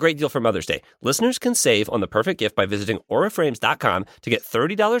 Aura has a great deal for Mother's Day. Listeners can save on the perfect gift by visiting auraframes.com to get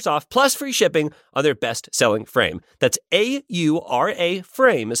 $30 off plus free shipping on their best-selling frame. That's AURA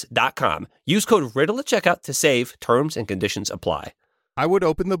frames.com. Use code RIDDLE at checkout to save. Terms and conditions apply. I would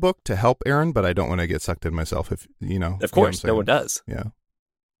open the book to help Aaron, but I don't want to get sucked in myself if, Of course, no one does. Yeah.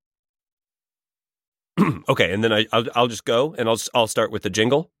 Okay, and then I'll just go and I'll start with the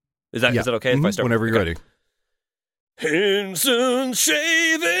jingle. Is that okay if I start? Whenever you're ready. Henson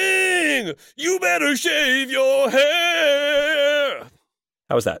Shaving! You better shave your hair!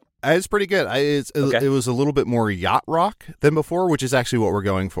 How was that? It's pretty good. It was a little bit more yacht rock than before, which is actually what we're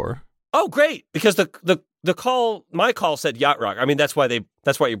going for. Oh, great! Because my call said yacht rock. I mean, that's why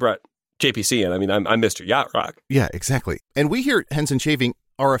you brought JPC in. I mean, I'm Mr. Yacht Rock. Yeah, exactly. And we here at Henson Shaving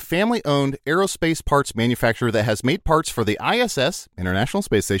are a family-owned aerospace parts manufacturer that has made parts for the ISS, International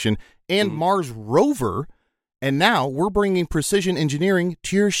Space Station, and Mars rover. And now we're bringing precision engineering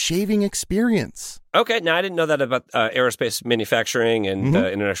to your shaving experience. Okay, now I didn't know that about aerospace manufacturing and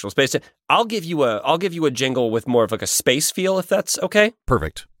International Space. I'll give you a jingle with more of like a space feel, if that's okay.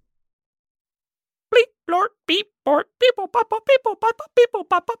 Perfect. Bleep, blort, beep, bort, people, papa, people, papa, people,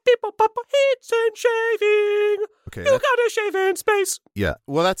 papa, people, papa, hits and shaving. Okay, you gotta shave in space. Yeah,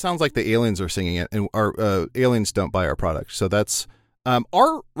 well, that sounds like the aliens are singing it, and our aliens don't buy our product, so that's.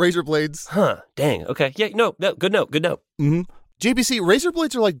 Our razor blades. Huh. Dang. Okay. Yeah. No. Good note. Mm-hmm. JPC, razor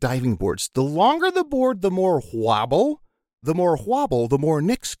blades are like diving boards. The longer the board, the more wobble. the more wobble, the more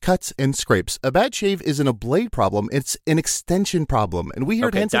nicks, cuts, and scrapes. A bad shave isn't a blade problem, it's an extension problem, and we here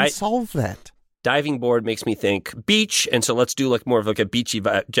at Henson solve that. Diving board makes me think beach, and so let's do like more of like a beachy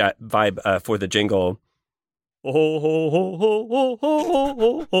vibe for the jingle. Oh, ho, ho, ho, ho, ho,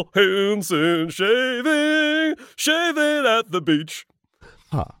 ho, ho, Henson shaving at the beach.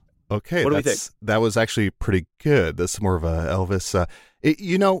 Huh. Okay, what do we think? That was actually pretty good. That's more of a Elvis.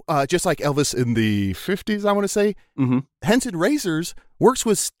 Just like Elvis in the 50s, I want to say, Henson Razors works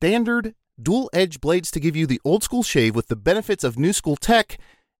with standard dual-edge blades to give you the old-school shave with the benefits of new-school tech.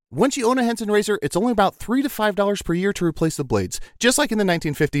 Once you own a Henson razor, it's only about $3 to $5 per year to replace the blades. Just like in the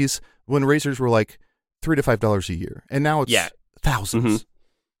 1950s when razors were like $3 to $5 a year. And now it's thousands. Mm-hmm.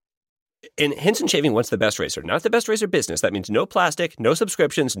 And Henson Shaving wants the best razor, not the best razor business. That means no plastic, no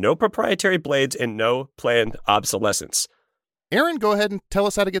subscriptions, no proprietary blades, and no planned obsolescence. Aaron, go ahead and tell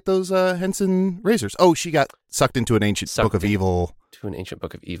us how to get those Henson razors. Oh, she got sucked into an ancient book of evil. To an ancient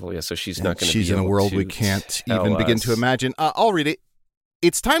book of evil, yeah. So she's not going to be She's in a world we can't even begin to imagine. I'll read it.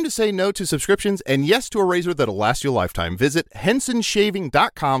 It's time to say no to subscriptions and yes to a razor that'll last you a lifetime. Visit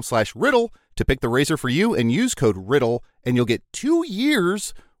hensonshaving.com/riddle to pick the razor for you and use code RIDDLE, and you'll get 2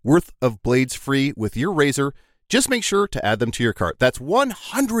 years worth of blades free with your razor. Just make sure to add them to your cart. That's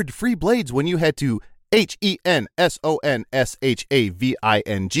 100 free blades when you head to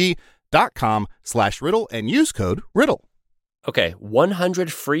hensonshaving.com/riddle and use code RIDDLE. Okay,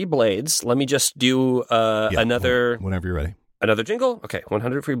 100 free blades. Let me just do another... Whenever you're ready. Another jingle? Okay,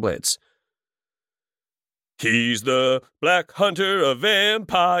 100 free blades. He's the black hunter of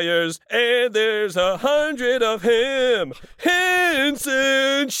vampires, and there's 100 of him.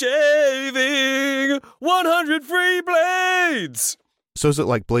 Henson Shaving, 100 free blades. So is it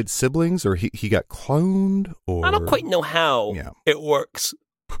like Blade siblings, or he got cloned? Or I don't quite know how it works.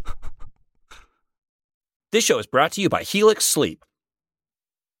 This show is brought to you by Helix Sleep.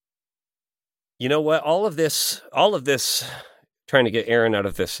 You know what? All of this, trying to get Erin out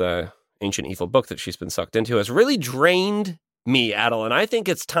of this ancient evil book that she's been sucked into has really drained me, Adel. And I think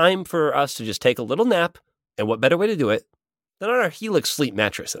it's time for us to just take a little nap. And what better way to do it than on our Helix Sleep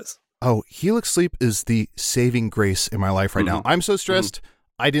mattresses? Oh, Helix Sleep is the saving grace in my life right now. I'm so stressed.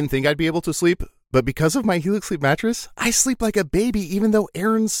 I didn't think I'd be able to sleep. But because of my Helix Sleep mattress, I sleep like a baby, even though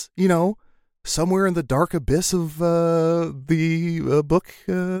Erin's, somewhere in the dark abyss of the book.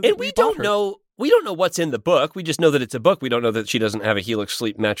 And we don't know what's in the book. We just know that it's a book. We don't know that she doesn't have a Helix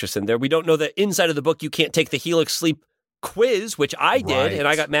Sleep mattress in there. We don't know that inside of the book you can't take the Helix Sleep quiz, which I did, and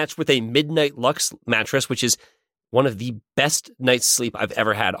I got matched with a Midnight Lux mattress, which is one of the best night's sleep I've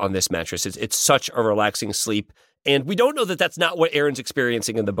ever had on this mattress. It's such a relaxing sleep. And we don't know that that's not what Erin's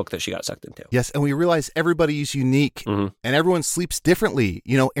experiencing in the book that she got sucked into. Yes, and we realize everybody's unique, and everyone sleeps differently.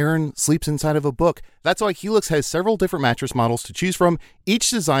 Erin sleeps inside of a book. That's why Helix has several different mattress models to choose from, each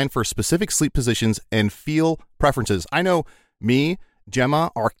designed for specific sleep positions and feel preferences. I know me,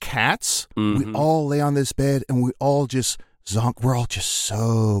 Gemma, our cats, we all lay on this bed, and we all just zonk. We're all just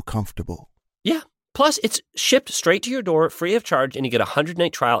so comfortable. Yeah. Plus, it's shipped straight to your door, free of charge, and you get a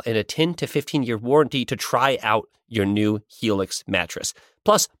 100-night trial and a 10 to 15-year warranty to try out your new Helix mattress.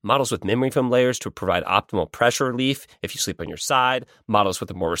 Plus, models with memory foam layers to provide optimal pressure relief if you sleep on your side, models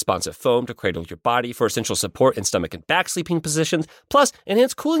with a more responsive foam to cradle your body for essential support in stomach and back sleeping positions, plus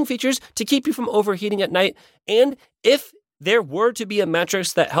enhanced cooling features to keep you from overheating at night. And if there were to be a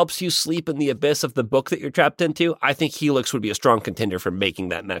mattress that helps you sleep in the abyss of the book that you're trapped into, I think Helix would be a strong contender for making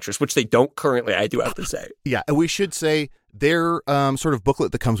that mattress, which they don't currently, I do have to say. Yeah, and we should say their sort of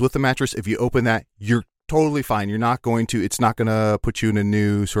booklet that comes with the mattress, if you open that, you're totally fine. It's not going to put you in a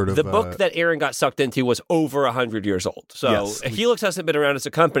new sort of... The book that Erin got sucked into was over 100 years old. So yes. Helix hasn't been around as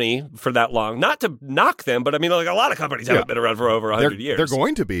a company for that long. Not to knock them, but I mean, like a lot of companies haven't been around for over 100 years. They're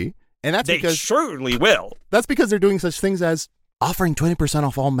going to be. And that's because they surely will. That's because they're doing such things as offering 20%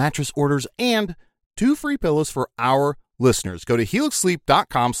 off all mattress orders and 2 free pillows for our listeners. Go to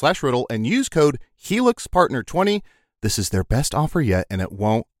helixsleep.com/riddle and use code HelixPartner20. This is their best offer yet, and it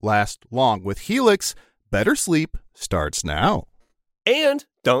won't last long. With Helix, better sleep starts now. And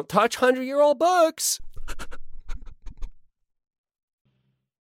don't touch 100-year-old books.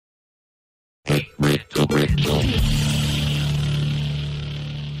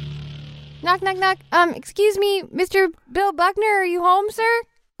 Knock, knock, knock. Excuse me, Mr. Bill Buckner, are you home, sir?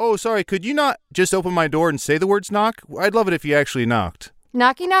 Oh, sorry, could you not just open my door and say the words knock? I'd love it if you actually knocked.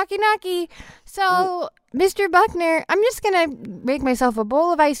 Knocky, knocky, knocky. So, Mr. Buckner, I'm just going to make myself a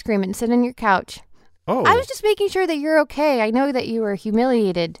bowl of ice cream and sit on your couch. Oh. I was just making sure that you're okay. I know that you were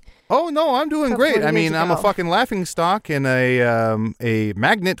humiliated Oh, no, I'm doing great. I mean, I'm a fucking laughingstock and a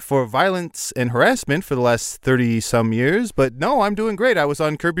magnet for violence and harassment for the last 30-some years. But no, I'm doing great. I was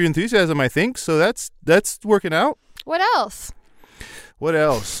on Curb Your Enthusiasm, I think, so that's working out. What else? What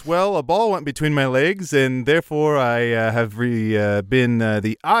else? Well, a ball went between my legs, and therefore I have been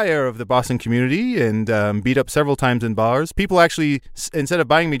the ire of the Boston community and beat up several times in bars. People actually, instead of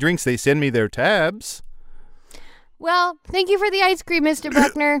buying me drinks, they send me their tabs. Well, thank you for the ice cream, Mr.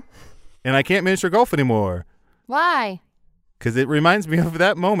 Buckner. And I can't miniature golf anymore. Why? Because it reminds me of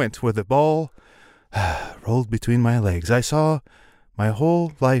that moment where the ball rolled between my legs. I saw my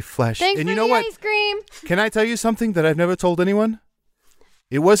whole life flash. Thanks and for you know the what? ice cream. Can I tell you something that I've never told anyone?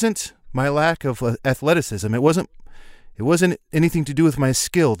 It wasn't my lack of athleticism. It wasn't anything to do with my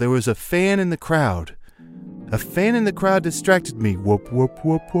skill. There was a fan in the crowd. A fan in the crowd distracted me. Whoop, whoop,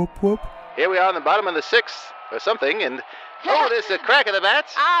 whoop, whoop, whoop. Here we are on the bottom of the sixth or something, and there's a crack of the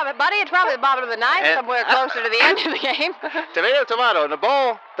bats. But buddy, it's probably the bottom of the ninth, somewhere closer to the end of the game. Tomato, and the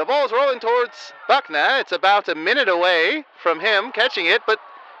ball's rolling towards Buckner. It's about a minute away from him catching it, but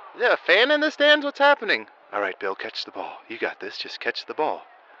is there a fan in the stands? What's happening? All right, Bill, catch the ball. You got this. Just catch the ball.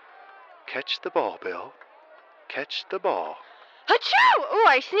 Catch the ball, Bill. Catch the ball. Achoo! Ooh,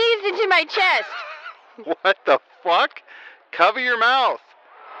 I sneezed into my chest. What the fuck? Cover your mouth.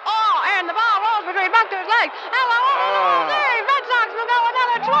 Oh, and the ball rolls between Buckner's legs. And the World Series Red Sox will go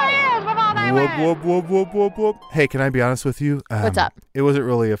another 20 years before they win. Whoop, whoop, whoop, whoop, whoop. Hey, can I be honest with you? What's up? It wasn't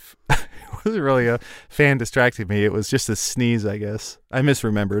really a fan distracting me. It was just a sneeze, I guess. I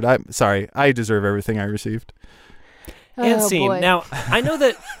misremembered. I'm sorry. I deserve everything I received. And scene. Boy. Now, I know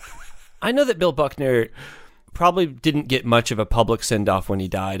that Bill Buckner probably didn't get much of a public send-off when he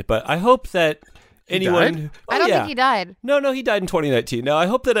died, but I hope that anyone... Died? I don't think he died. No, he died in 2019. Now, I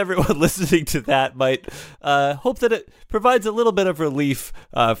hope that everyone listening to that might hope that it provides a little bit of relief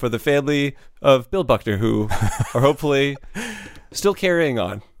for the family of Bill Buckner, who are hopefully still carrying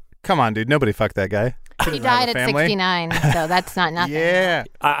on. Come on, dude. Nobody fucked that guy. He died at 69, so that's not nothing. Yeah.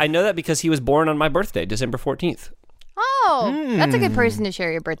 I know that because he was born on my birthday, December 14th. Oh, that's a good person to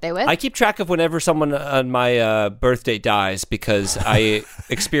share your birthday with. I keep track of whenever someone on my birthday dies because I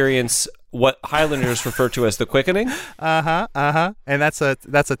experience what Highlanders refer to as the quickening. And that's a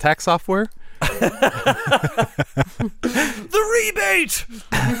tax software? The rebate!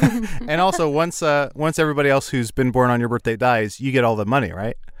 And also, once everybody else who's been born on your birthday dies, you get all the money,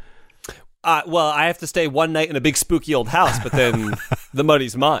 right? Well, I have to stay one night in a big spooky old house, but then the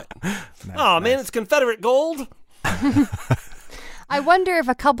money's mine. Man, it's Confederate gold. I wonder if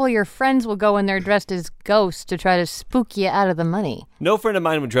a couple of your friends will go in there dressed as ghosts to try to spook you out of the money. No friend of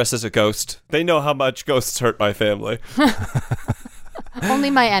mine would dress as a ghost. They know how much ghosts hurt my family. Only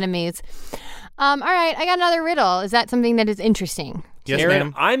my enemies. All right, I got another riddle. Is that something that is interesting? Yes, Karen,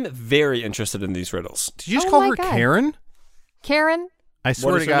 ma'am. I'm very interested in these riddles. Did you just call her God. Karen? Karen? I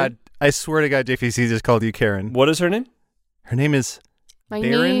swear to God, JPC just called you Karen. What is her name? Her name is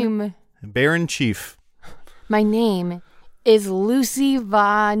Baron Chief. My name is Lucy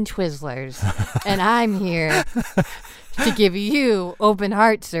Von Twizzlers, and I'm here to give you open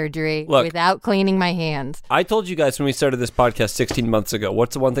heart surgery without cleaning my hands. I told you guys when we started this podcast 16 months ago,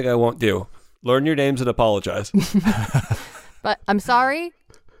 what's the one thing I won't do? Learn your names and apologize. But I'm sorry,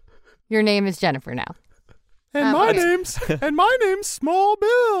 your name is Jennifer now. And my name's Small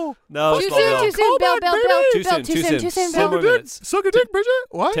Bill. No, Too Small soon, Bill. too soon, Bill. Too soon. 10 more minutes. Suck a dick, Bridget.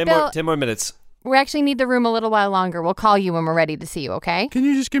 What? 10 more minutes. We actually need the room a little while longer. We'll call you when we're ready to see you, okay? Can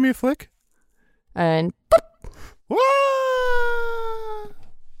you just give me a flick? And boop. Wah!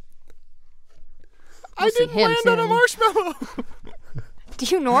 I We'll see didn't him land on a soon. marshmallow. Do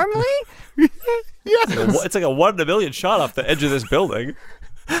you normally? Yes. It's like a 1 in a million shot off the edge of this building.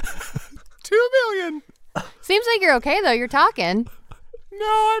 2 million. Seems like you're okay, though. You're talking.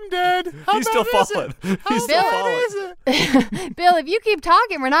 No, I'm dead. He's still falling. He's still falling. Bill, if you keep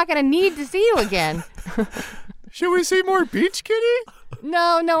talking, we're not going to need to see you again. Should we see more Beach Kitty?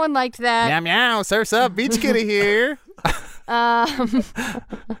 No one liked that. Meow meow. Surf's up. Beach Kitty here. Oh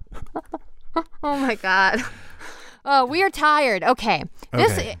my God. Oh, we are tired. Okay.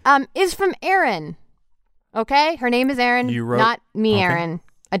 This is from Erin. Okay? Her name is Erin. Not me, okay. Erin.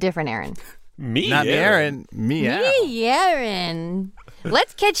 A different Erin. Me, Not Aaron. me, Aaron. Me, Erin.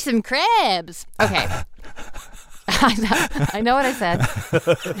 Let's catch some crabs. Okay. I know what I said.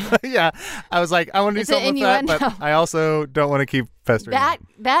 Yeah. I was like, I want to do It's an something with that, but innuendo. I also don't want to keep pestering.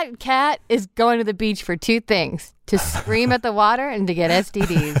 That cat is going to the beach for two things: to scream at the water and to get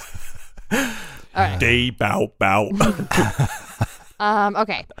STDs. All right. Day bow bow.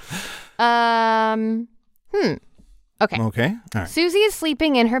 Okay. Okay. Okay. All right. Susie is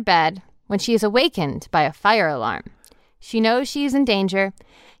sleeping in her bed when she is awakened by a fire alarm. She knows she is in danger,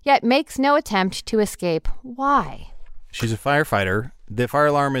 yet makes no attempt to escape. Why? She's a firefighter. The fire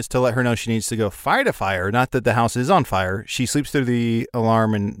alarm is to let her know she needs to go fight a fire, not that the house is on fire. She sleeps through the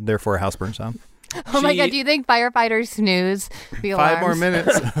alarm and therefore a house burns down. Oh my God, do you think firefighters snooze the alarms? 5 more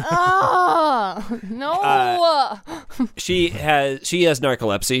minutes. Oh, no. She has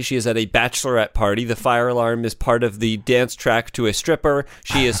narcolepsy. She is at a bachelorette party. The fire alarm is part of the dance track to a stripper.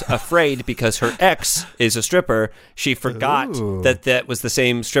 She is afraid because her ex is a stripper. She forgot that was the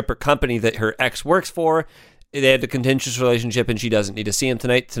same stripper company that her ex works for. They had a contentious relationship, and she doesn't need to see him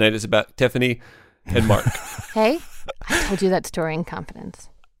tonight. Tonight is about Tiffany and Mark. Hey, I told you that story in confidence.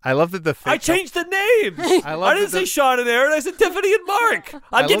 I love that I changed the names. I didn't say Sean and Aaron. I said Tiffany and Mark.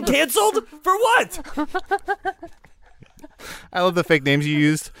 I'm getting canceled for what? I love the fake names you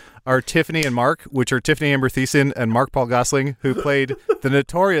used are Tiffany and Mark, which are Tiffany Amber Thiessen and Mark Paul Gosling, who played the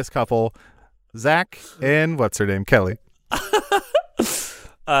notorious couple, Zach and what's her name, Kelly.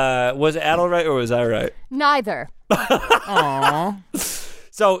 Was Adel right or was I right? Neither. Aww.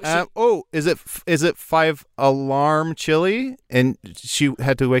 So, is it 5 alarm chili and she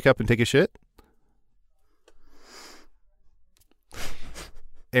had to wake up and take a shit?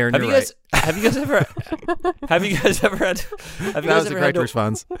 Aaron, have you guys ever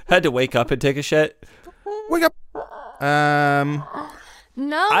had to wake up and take a shit? Wake up.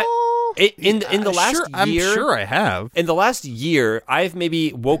 No. In the last year, I'm sure I have. In the last year, I've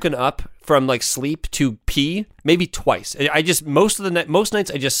maybe woken up from like sleep to pee maybe twice. I just most nights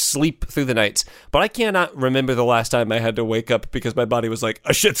I just sleep through the nights, but I cannot remember the last time I had to wake up because my body was like,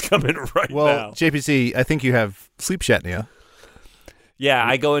 a shit's coming right now. Well, JPC, I think you have sleep shatnia. Yeah,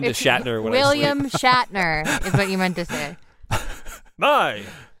 I go into Shatner when William I sleep. Shatner is what you meant to say. My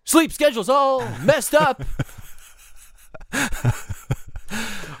sleep schedule's all messed up.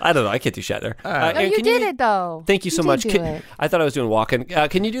 I don't know. I can't do Shatner. No, you did it though. Thank you so much. I thought I was doing walking.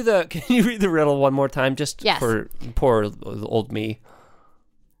 Can you read the riddle one more time, just for poor old me?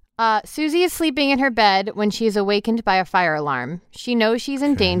 Susie is sleeping in her bed when she is awakened by a fire alarm. She knows she's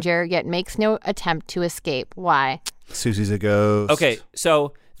in danger, yet makes no attempt to escape. Why? Susie's a ghost. Okay,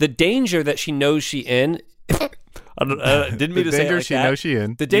 so the danger that she knows she in. I didn't mean to say it like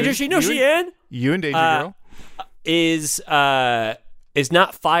that. The danger she knows she in. You in danger, girl. Is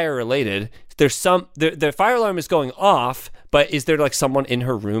not fire related. There's the fire alarm is going off, but is there like someone in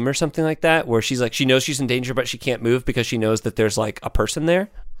her room or something like that where she's like, she knows she's in danger, but she can't move because she knows that there's like a person there?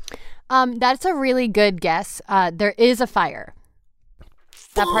 That's a really good guess. There is a fire.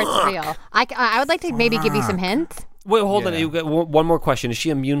 That part's real. I would like to maybe give you some hints. Wait, hold on. You got one more question. Is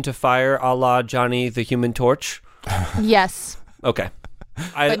she immune to fire, a la Johnny the Human Torch? Yes. Okay.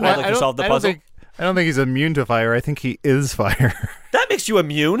 I'd like to solve the puzzle. I don't think he's immune to fire. I think he is fire. That makes you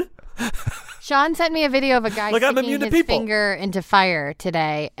immune. Sean sent me a video of a guy sticking his people. finger into fire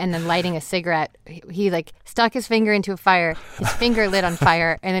today and then lighting a cigarette. He like stuck his finger into a fire. His finger lit on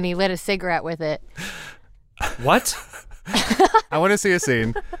fire, and then he lit a cigarette with it. What? I want to see a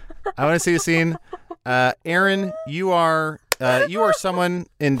scene. Aaron, you are someone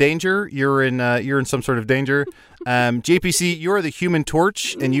in danger. You're in some sort of danger. JPC, you are the Human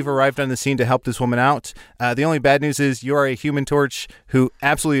Torch, and you've arrived on the scene to help this woman out. The only bad news is you are a Human Torch who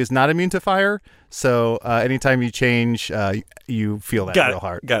absolutely is not immune to fire. So anytime you change, you feel that real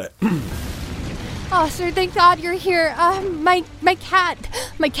hard. Got it. Oh, sir, thank God you're here. My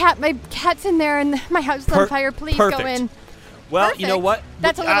cat's in there, and my house is on fire. Please go in. Well, Perfect. You know what?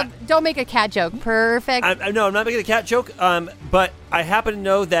 That's a little. Don't make a cat joke. Perfect. No, I'm not making a cat joke. But I happen to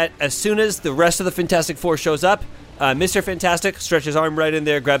know that as soon as the rest of the Fantastic Four shows up, Mr. Fantastic stretches his arm right in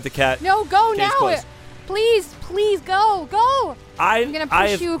there, grab the cat. No, go now. Closed. Please, go. I'm gonna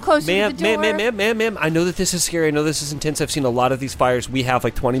push you closer to the door. Ma'am. I know that this is scary. I know this is intense. I've seen a lot of these fires. We have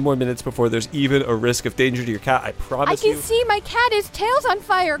like 20 more minutes before there's even a risk of danger to your cat. I promise you. I can see my cat. His tail's on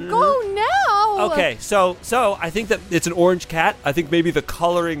fire. Mm-hmm. Go now. Okay, so I think that it's an orange cat. I think maybe the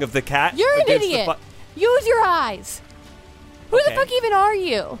coloring of the cat. You're an idiot. Use your eyes. Who the fuck even are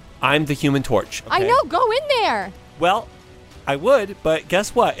you? I'm the Human Torch. Okay? I know. Go in there. Well, I would, but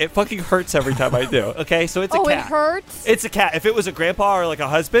guess what? It fucking hurts every time I do. Okay, so it's a cat. Oh, it hurts? It's a cat. If it was a grandpa or like a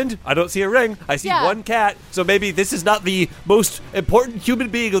husband, I don't see a ring. I see one cat. So maybe this is not the most important human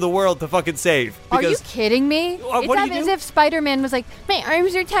being of the world to fucking save. Are you kidding me? It's as if Spider-Man was like, my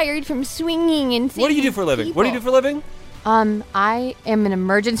arms are tired from swinging and saving What do you do for a living? people. What do you do for a living? I am an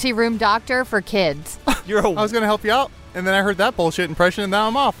emergency room doctor for kids. I was going to help you out, and then I heard that bullshit impression, and now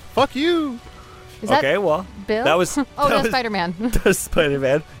I'm off. Fuck you. Is that well, Bill? That was that's Spider-Man. That's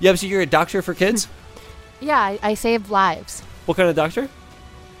Spider-Man. Yeah, so you're a doctor for kids? Yeah, I saved lives. What kind of doctor?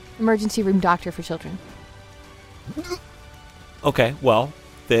 Emergency room doctor for children. Okay, well,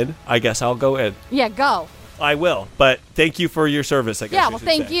 then I guess I'll go in. Yeah, go. I will, but thank you for your service, I guess. Yeah, well,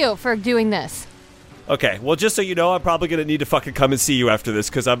 thank you for doing this. Okay, well, just so you know, I'm probably going to need to fucking come and see you after this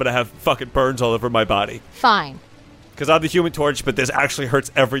because I'm going to have fucking burns all over my body. Fine. Because I'm the Human Torch, but this actually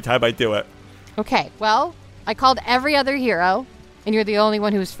hurts every time I do it. Okay, well, I called every other hero, and you're the only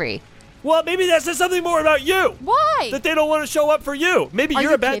one who's free. Well, maybe that says something more about you. Why? That they don't want to show up for you. Maybe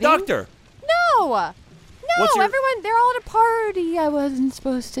you're a bad doctor. No, everyone, they're all at a party. I wasn't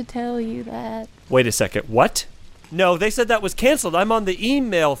supposed to tell you that. Wait a second, what? No, they said that was canceled. I'm on the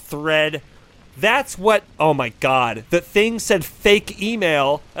email thread. That's what, oh my God. The thing said fake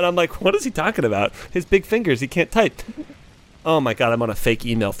email, and I'm like, what is he talking about? His big fingers, he can't type. Oh my God, I'm on a fake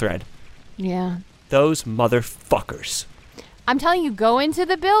email thread. Yeah. Those motherfuckers. I'm telling you, go into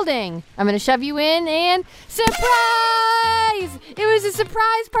the building. I'm going to shove you in and surprise! It was a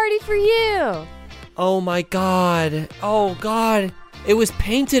surprise party for you. Oh my God. Oh God. It was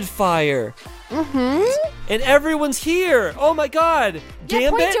painted fire. Mm-hmm. And everyone's here. Oh my God. Yeah,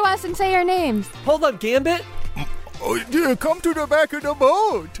 Gambit? point to us and say our names. Hold on, Gambit? Oh, yeah, come to the back of the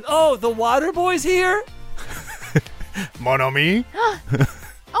boat. Oh, the water boy's here? Mon ami.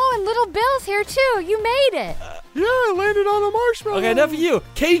 Oh, and Little Bill's here too. You made it. Yeah, I landed on a marshmallow. Okay, enough of you.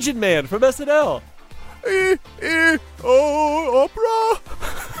 Cajun Man from SNL. Opera.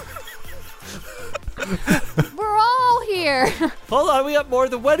 We're all here. Hold on, we got more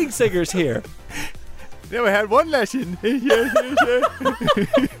of the wedding singers here. Yeah, we had one lesson.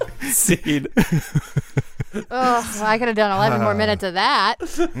 Scene. Oh, I could have done 11 more minutes of that.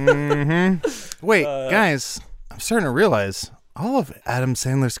 Mm-hmm. Wait, guys, I'm starting to realize all of Adam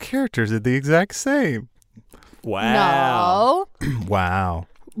Sandler's characters are the exact same. Wow. No. Wow.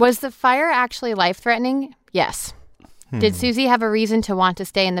 Was the fire actually life-threatening? Yes. Did Susie have a reason to want to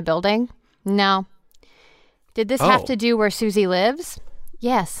stay in the building? No. Did this have to do where Susie lives?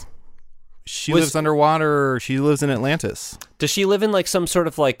 Yes. She lives underwater. She lives in Atlantis. Does she live in like some sort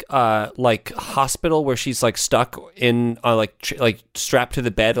of like hospital where she's like stuck in like strapped to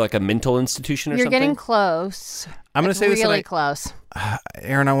the bed, like a mental institution or something? You're getting close. I'm going to say this. Really close.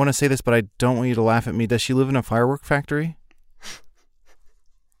 Aaron, I want to say this, but I don't want you to laugh at me. Does she live in a firework factory?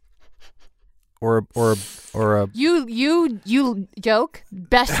 Or a You joke.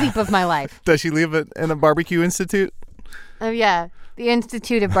 Best sleep of my life. Does she live in a barbecue institute? Oh yeah, the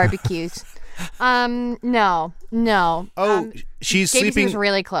Institute of Barbecues. No. Oh, she's sleeping. Was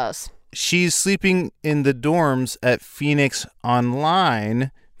really close. She's sleeping in the dorms at Phoenix Online,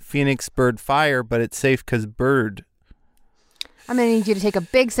 Phoenix Bird Fire, but it's safe because bird. Oh I'm gonna need you to take a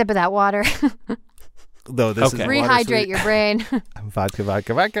big sip of that water. Though this is rehydrate your brain.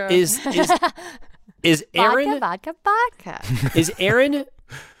 Vodka. Is Aaron vodka?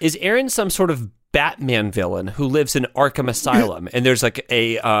 Is Aaron some sort of Batman villain who lives in Arkham Asylum, and there's like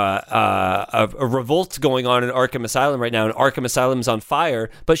a revolt going on in Arkham Asylum right now, and Arkham Asylum's on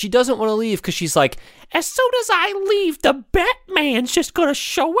fire, but she doesn't want to leave because she's like, as soon as I leave, the Batman's just gonna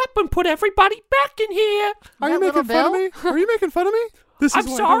show up and put everybody back in here. Are you making fun of me? Are you making fun of me? This is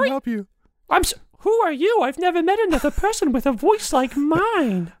why I don't help you. Who are you? I've never met another person with a voice like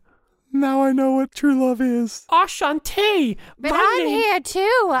mine. Now I know what true love is. Shantae. But I'm here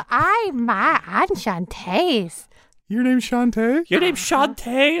too. I'm Shantae's. Your name's Shantae? Your name's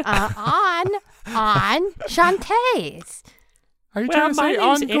Shantae? On Shantae's. Are you trying to say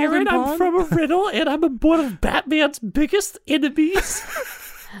my name's Aaron. I'm from a riddle, and I'm one of Batman's biggest enemies.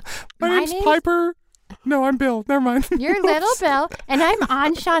 My name's Piper. No, I'm Bill. Never mind. You're Little Bill, and I'm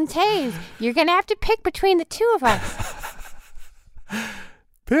on Shantae's. You're going to have to pick between the two of us.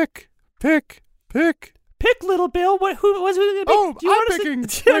 Pick, Little Bill. Who was it? I'm picking.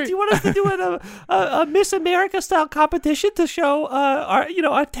 Do you want us to do a Miss America style competition to show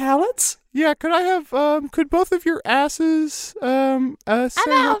our talents? Yeah, could I have could both of your asses say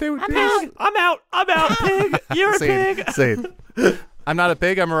what they would be? I'm out, pig. You're a pig. Say it. I'm not a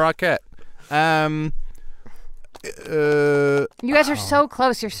pig, I'm a rockette. You guys are so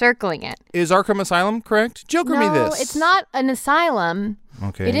close, you're circling it. Is Arkham Asylum correct? Joker me this. No, it's not an asylum.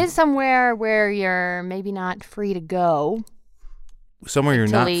 Okay. It is somewhere where you're maybe not free to go. Somewhere you're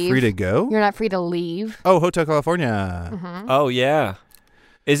not free to go? You're not free to leave. Oh, Hotel California. Mm-hmm. Oh, yeah.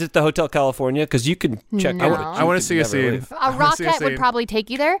 Is it the Hotel California? Because you can check No. out. I want to see a scene. A rocket would probably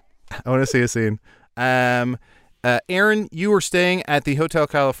take you there. I want to see a scene. Aaron, you were staying at the Hotel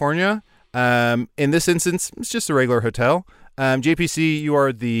California. In this instance, it's just a regular hotel. JPC, you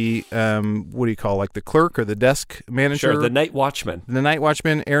are the, what do you call, like the clerk or the desk manager? Sure, the night watchman. The night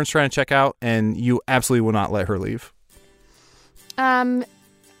watchman. Erin's trying to check out, and you absolutely will not let her leave. All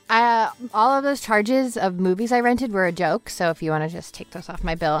of those charges of movies I rented were a joke, so if you want to just take those off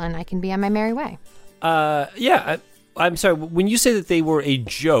my bill, and I can be on my merry way. I'm sorry, when you say that they were a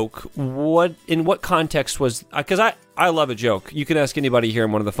joke, in what context was... Because I love a joke. You can ask anybody here.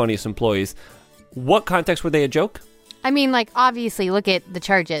 I'm one of the funniest employees. What context were they a joke? I mean, like, obviously, look at the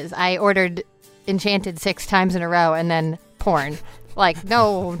charges. I ordered Enchanted 6 times in a row and then porn. Like,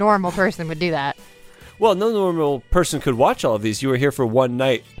 no normal person would do that. Well, no normal person could watch all of these. You were here for one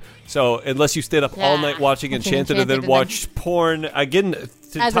night. So, unless you stayed up all night watching Enchanted and then watched porn, again,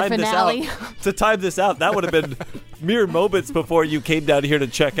 to time this out, that would have been mere moments before you came down here to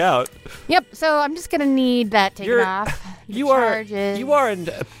check out. Yep, so I'm just going to need that taken off. You are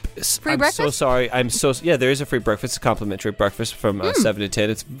in... Free I'm breakfast? so sorry. Yeah, there is a free breakfast, a complimentary breakfast from 7 to 10.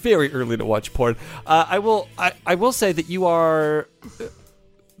 It's very early to watch porn. I will say that you are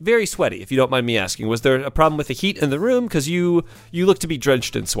very sweaty, if you don't mind me asking. Was there a problem with the heat in the room? Because you look to be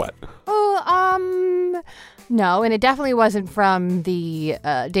drenched in sweat. No, and it definitely wasn't from the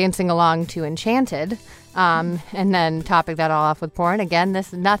dancing along to Enchanted. And then topping that all off with porn. Again,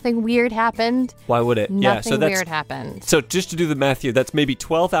 nothing weird happened. Why would it? Nothing weird happened. So just to do the math here, that's maybe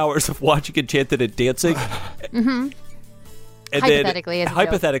 12 hours of watching Enchanted and dancing. Mm-hmm. And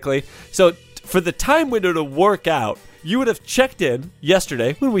hypothetically. So for the time window to work out, you would have checked in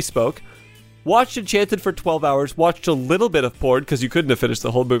yesterday when we spoke, watched Enchanted for 12 hours, watched a little bit of porn because you couldn't have finished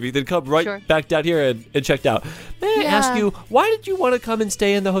the whole movie, then come back down here and checked out. May I ask you, why did you want to come and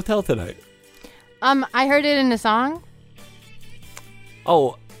stay in the hotel tonight? I heard it in a song.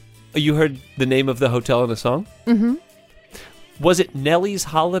 Oh, you heard the name of the hotel in a song? Mm-hmm. Was it Nellie's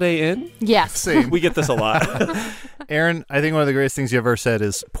Holiday Inn? Yes. Same. We get this a lot. Erin, I think one of the greatest things you ever said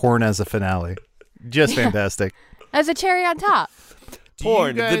is porn as a finale. Just fantastic. As a cherry on top.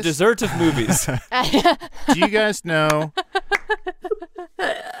 Porn, the dessert of movies. Do you guys know?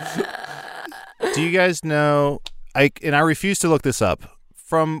 I refuse to look this up.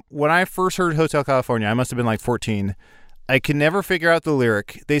 From when I first heard Hotel California, I must have been like 14. I can never figure out the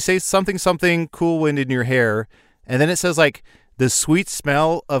lyric. They say something cool wind in your hair, and then it says like the sweet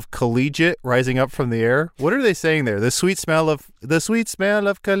smell of collegiate rising up from the air. What are they saying there? The sweet smell of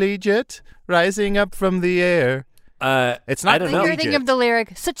collegiate rising up from the air. It's not. I don't know. You're thinking of the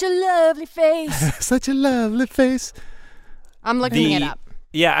lyric, such a lovely face. Such a lovely face. I'm looking it up.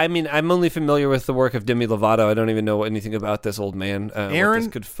 Yeah, I mean, I'm only familiar with the work of Demi Lovato. I don't even know anything about this old man. Erin, what this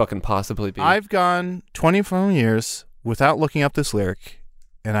could fucking possibly be. I've gone 24 years without looking up this lyric,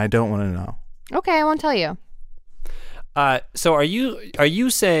 and I don't want to know. Okay, I won't tell you. So are you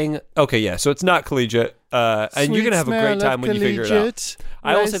saying, okay, yeah, so it's not collegiate, and you're going to have a great time when you figure it out.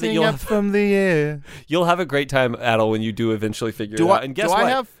 I will say that you'll have, from the air. You'll have a great time, Adel, when you do eventually figure it out. And guess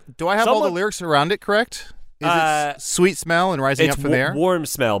what? Do I have all the lyrics around it correct? Is it sweet smell and rising up from there? Warm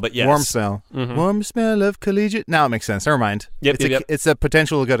smell, but yes. Warm smell. Mm-hmm. Warm smell of collegiate. Now it makes sense. Never mind. Yep, it's a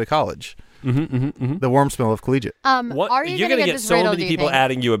potential to go to college. The warm smell of collegiate. Are you you're going to get so many people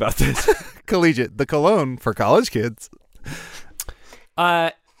adding you about this. Collegiate, the cologne for college kids.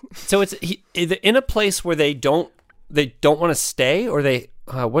 So it's in a place where they don't want to stay, or they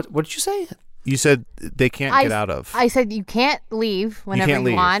what did you say? You said they can't get out of. I said you can't leave whenever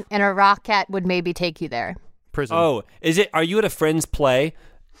you want, and a rock cat would maybe take you there. Prison. Oh, are you at a friend's play?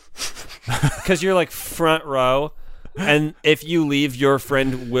 Because you're like front row, and if you leave, your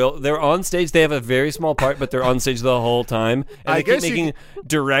friend they're on stage. They have a very small part, but they're on stage the whole time, and they keep making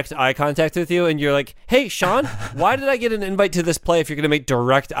direct eye contact with you. And you're like, "Hey, Sean, why did I get an invite to this play if you're going to make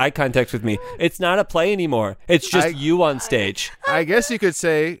direct eye contact with me? It's not a play anymore. It's just you on stage." I guess you could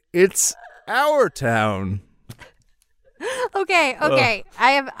say it's our town. Okay.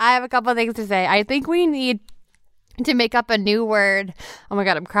 I have a couple of things to say. I think we need to make up a new word. Oh my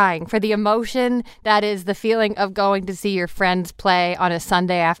God, I'm crying. For the emotion that is the feeling of going to see your friends play on a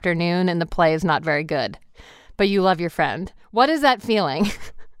Sunday afternoon and the play is not very good, but you love your friend. What is that feeling?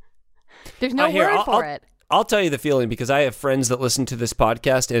 There's no word for it. I'll tell you the feeling, because I have friends that listen to this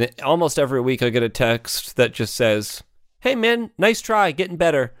podcast, and almost every week I get a text that just says, "Hey man, nice try, getting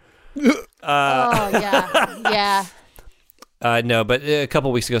better." Yeah. No, but a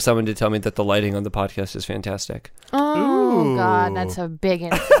couple weeks ago, someone did tell me that the lighting on the podcast is fantastic. Oh, God, that's a big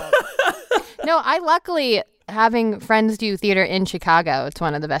insult. No, I luckily, having friends do theater in Chicago, it's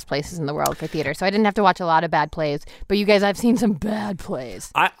one of the best places in the world for theater. So I didn't have to watch a lot of bad plays. But you guys, I've seen some bad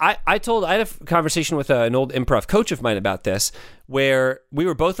plays. I had a conversation with an old improv coach of mine about this, where we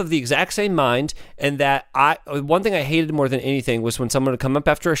were both of the exact same mind, and that one thing I hated more than anything was when someone would come up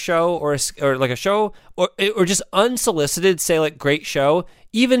after a show or like a show or just unsolicited say like great show,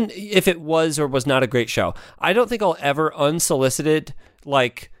 even if it was or was not a great show. I don't think I'll ever unsolicited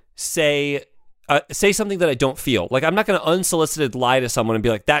like say something that I don't feel. Like, I'm not going to unsolicited lie to someone and be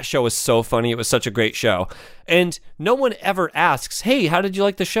like, that show was so funny. It was such a great show. And no one ever asks, hey, how did you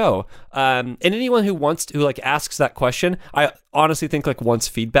like the show? And anyone who asks that question, I honestly think like wants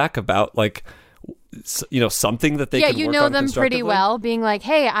feedback about like, something that they can work on. Yeah, you know them pretty well, being like,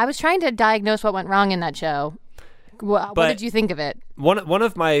 hey, I was trying to diagnose what went wrong in that show. What did you think of it? One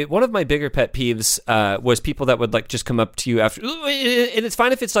of my bigger pet peeves was people that would like just come up to you after, and it's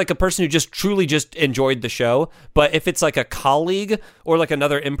fine if it's like a person who just truly just enjoyed the show, but if it's like a colleague or like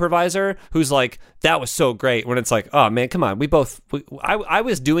another improviser who's like, that was so great, when it's like, oh man, come on, I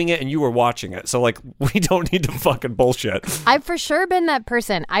was doing it and you were watching it, so like we don't need to fucking bullshit. I've for sure been that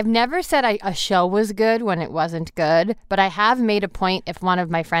person. I've never said a show was good when it wasn't good, but I have made a point if one of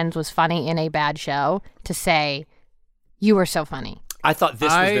my friends was funny in a bad show to say, you were so funny. I thought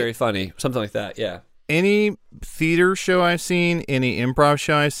this was very funny. Something like that, yeah. Any theater show I've seen, any improv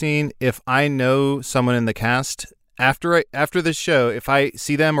show I've seen, if I know someone in the cast, after the show, if I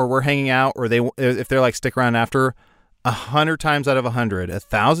see them or we're hanging out or if they're like stick around after, 100 times out of 100,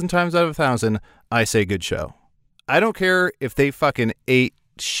 1,000 times out of 1,000, I say good show. I don't care if they fucking ate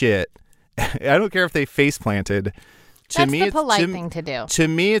shit. I don't care if they face planted. That's the polite thing to do. To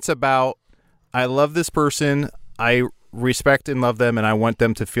me, it's about, I love this person. I respect and love them, and I want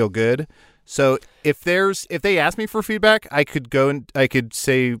them to feel good. So if they ask me for feedback, I could go and I could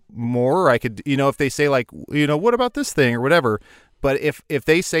say more. Or I could, if they say like, what about this thing or whatever. But if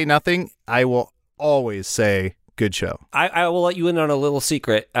they say nothing, I will always say good show. I will let you in on a little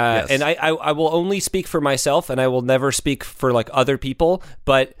secret, yes. And I will only speak for myself, and I will never speak for like other people.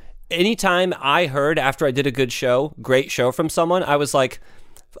 But anytime I heard after I did a great show from someone, I was like,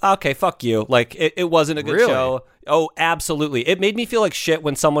 okay, fuck you. Like, it wasn't a good show. Oh, absolutely. It made me feel like shit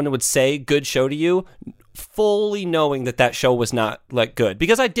when someone would say good show to you, fully knowing that show was not, like, good.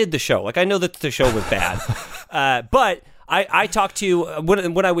 Because I did the show. Like, I know that the show was bad. But I talked to,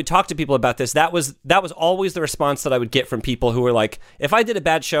 when I would talk to people about this, that was always the response that I would get from people who were like, if I did a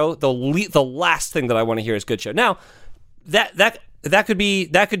bad show, the last thing that I want to hear is good show. Now, that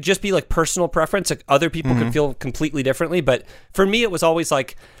could just be like personal preference. Like other people could feel completely differently, but for me, it was always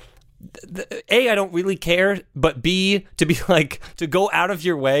like, A, I don't really care, but B, to be like, to go out of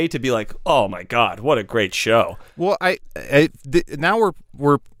your way to be like, oh my God, what a great show. Well, now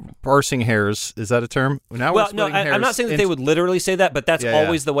we're parsing hairs. Is that a term? Now I'm not saying that they would literally say that, but that's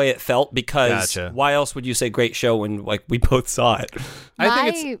always the way it felt, because why else would you say great show when like we both saw it?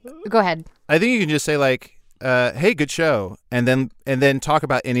 Go ahead. I think you can just say like, hey, good show, and then talk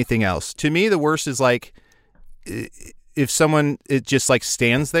about anything else. To me, the worst is like if someone it just like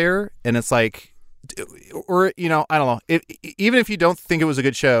stands there and it's like, or I don't know. Even if you don't think it was a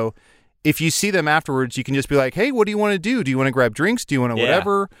good show, if you see them afterwards, you can just be like, hey, what do you want to do? Do you want to grab drinks? Do you want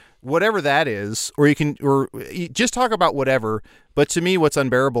to whatever that is, or you just talk about whatever. But to me, what's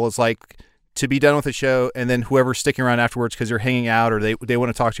unbearable is like to be done with the show and then whoever's sticking around afterwards because you're hanging out or they want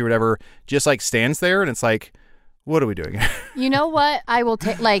to talk to you or whatever, just like stands there and it's like, what are we doing? You know what? I will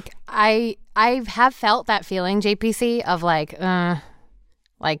take, like, I have felt that feeling, JPC, of like,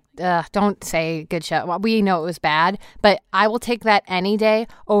 don't say good show. Well, we know it was bad, but I will take that any day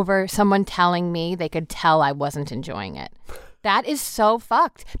over someone telling me they could tell I wasn't enjoying it. That is so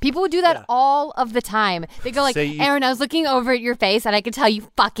fucked. People would do that all of the time. They go like, Aaron, I was looking over at your face and I could tell you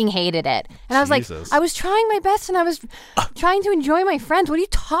fucking hated it. And I was like, I was trying my best and I was trying to enjoy my friends. What are you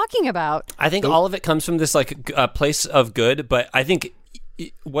talking about? I think all of it comes from this like place of good, but I think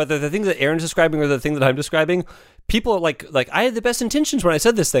whether the thing that Aaron's describing or the thing that I'm describing, people are like I had the best intentions when I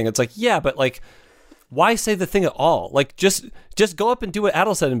said this thing. It's like, yeah, but like, why say the thing at all? Like, just go up and do what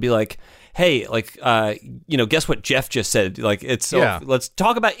Adel said and be like, hey, like, guess what Jeff just said? Like, it's so, let's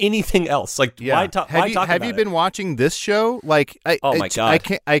talk about anything else. Like, why talk about it? Have you been watching this show? Like, oh my God.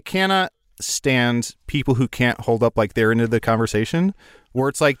 I cannot stand people who can't hold up like their end of the conversation where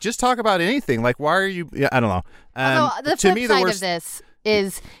it's like, just talk about anything. Like, why are you, I don't know. Although the flip side of this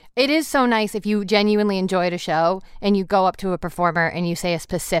is, it is so nice if you genuinely enjoyed a show and you go up to a performer and you say a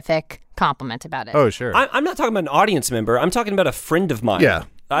specific compliment about it. Oh, sure. I'm not talking about an audience member. I'm talking about a friend of mine. Yeah.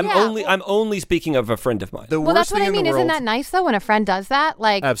 I'm only speaking of a friend of mine. Well, that's what I mean. Isn't that nice though when a friend does that?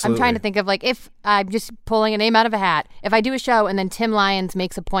 Like, absolutely. I'm trying to think of like if I'm just pulling a name out of a hat. If I do a show and then Tim Lyons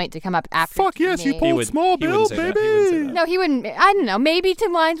makes a point to come up after. Fuck yes, you pulled Small Bill, baby. No, he wouldn't. I don't know. Maybe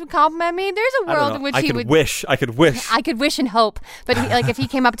Tim Lyons would compliment me. There's a world in which he would. I could wish and hope. But like if he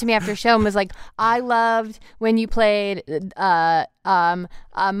came up to me after a show and was like, "I loved when you played a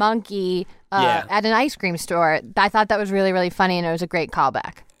monkey." At an ice cream store. I thought that was really, really funny, and it was a great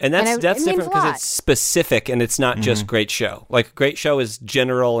callback. And that's different because it's specific, and it's not just great show. Like great show is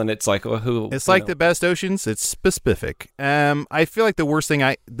general, and it's like who. It's like the best oceans. It's specific. I feel like the worst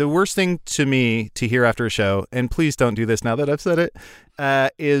thing to me to hear after a show, and please don't do this now that I've said it,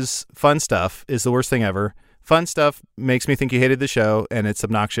 is fun stuff is the worst thing ever. Fun stuff makes me think you hated the show, and it's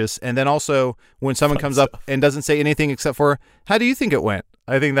obnoxious. And then also when someone comes up and doesn't say anything except for, "How do you think it went?"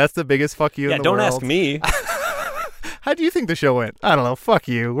 I think that's the biggest fuck you in the world. Yeah, don't ask me. How do you think the show went? I don't know. Fuck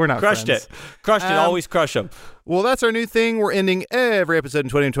you. We're not Crushed friends. Crushed it. Always crush them. Well, that's our new thing. We're ending every episode in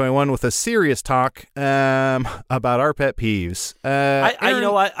 2021 with a serious talk about our pet peeves. You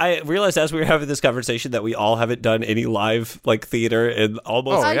know what? I realized as we were having this conversation that we all haven't done any live like theater in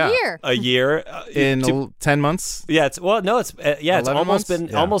almost a year. In 10 months? Yeah. It's almost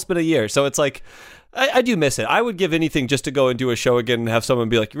been a year. So it's like. I do miss it. I would give anything just to go and do a show again and have someone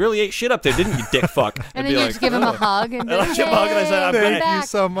be like, "You really ate shit up there, didn't you, dick fuck?" And then you just give him a hug. And I give him a hug and I said, "Thank you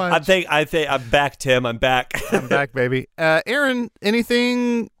so much." I'm back, Tim. I'm back. I'm back, baby. Aaron,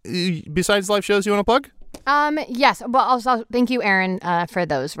 anything besides live shows you want to plug? Yes. Well, also thank you, Aaron, for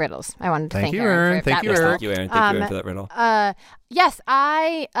those riddles. I wanted to thank you, Aaron. Thank you, Aaron. Thank you, Aaron. Thank you, Aaron, for that riddle. Yes,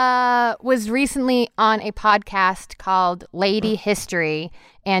 I was recently on a podcast called Lady History,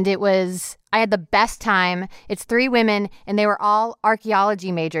 and I had the best time. It's 3 women, and they were all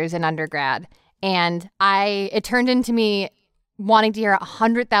archaeology majors in undergrad, and it turned into me wanting to hear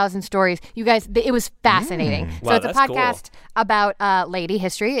 100,000 stories. You guys, it was fascinating. So it's a podcast about lady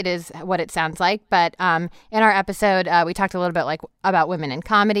history. It is what it sounds like. But in our episode, we talked a little bit about women in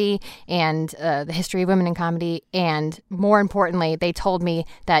comedy and the history of women in comedy. And more importantly, they told me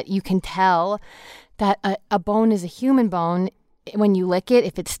that you can tell that a bone is a human bone when you lick it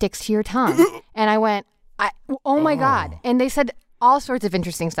if it sticks to your tongue. And I went, oh my God. And they said all sorts of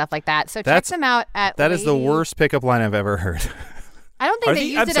interesting stuff like that. So check them out at That is the worst pickup line I've ever heard. I don't think they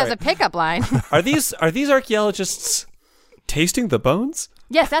used it as a pickup line. Are these archaeologists tasting the bones?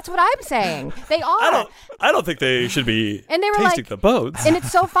 Yes, that's what I'm saying. They are. I don't think they should be tasting the bones. And it's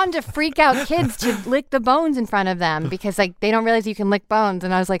so fun to freak out kids to lick the bones in front of them because they don't realize you can lick bones.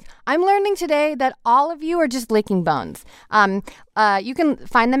 And I was like, I'm learning today that all of you are just licking bones. You can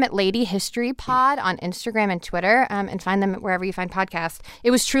find them at Lady History Pod on Instagram and Twitter, and find them wherever you find podcasts.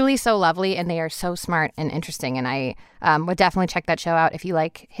 It was truly so lovely, and they are so smart and interesting. And I would definitely check that show out if you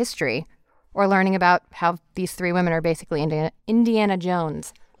like history. Or learning about how these 3 women are basically Indiana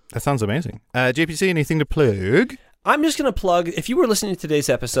Jones. That sounds amazing. JPC, anything to plug? I'm just going to plug, if you were listening to today's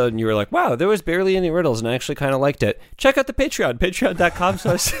episode and you were like, wow, there was barely any riddles and I actually kind of liked it, check out the Patreon,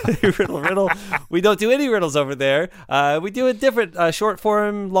 patreon.com/riddle. We don't do any riddles over there. We do a different short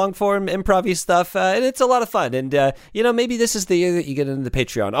form, long form, improv-y stuff, and it's a lot of fun. And, maybe this is the year that you get into the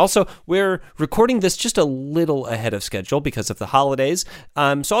Patreon. Also, we're recording this just a little ahead of schedule because of the holidays.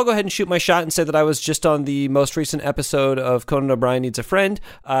 So I'll go ahead and shoot my shot and say that I was just on the most recent episode of Conan O'Brien Needs a Friend.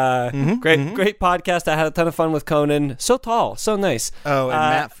 Great podcast. I had a ton of fun with Conan. So tall, so nice. Oh,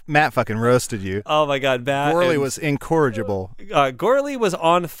 and Matt fucking roasted you. Oh my God, Matt. Gorley was incorrigible. Gorley was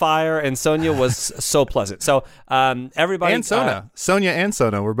on fire, and Sonia was so pleasant. So everybody and Sonia and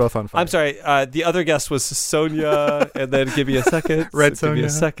Sona were both on fire. I'm sorry. The other guest was Sonia, and then give me a second. Red Sonia. Give me a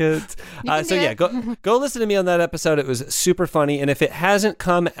second. Go listen to me on that episode. It was super funny, and if it hasn't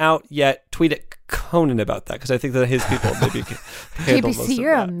come out yet, tweet at Conan about that because I think that his people maybe can handle most of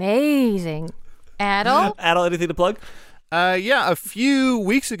you're that. Amazing. Adel, anything to plug? A few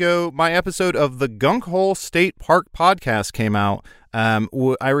weeks ago, my episode of the Gunk Hole State Park podcast came out.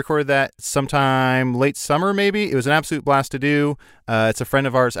 I recorded that sometime late summer, maybe. It was an absolute blast to do. It's a friend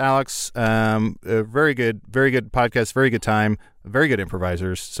of ours, Alex. Very good podcast, very good time, very good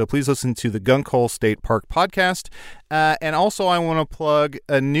improvisers. So please listen to the Gunk Hole State Park podcast. And also, I want to plug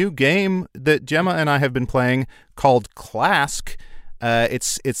a new game that Gemma and I have been playing called Clask.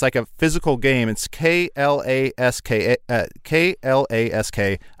 It's like a physical game. It's Klask.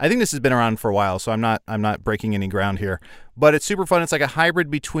 Klask. I think this has been around for a while, so I'm not breaking any ground here. But it's super fun. It's like a hybrid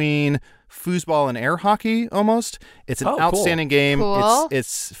between foosball and air hockey almost. It's an outstanding game. Cool.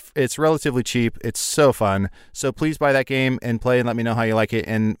 It's relatively cheap. It's so fun. So please buy that game and play and let me know how you like it.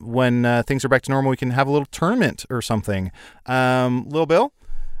 And when things are back to normal, we can have a little tournament or something. Lil Bill?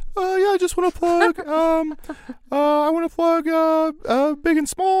 I just want to plug. I want to plug Big and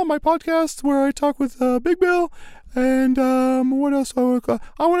Small, my podcast where I talk with Big Bill, and what else? I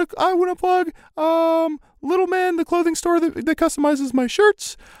want to plug Little Man, the clothing store that customizes my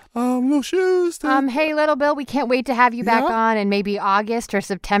shirts, little shoes. Hey, Little Bill, we can't wait to have you back on in maybe August or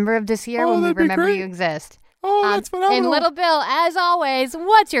September of this year when we remember you exist. Oh, that's phenomenal. And Little Bill, as always,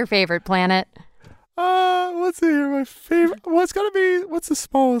 what's your favorite planet? Let's see here. My favorite. Well, it's gotta be. What's the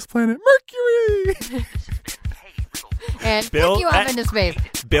smallest planet? Mercury. And Bill, pick you up into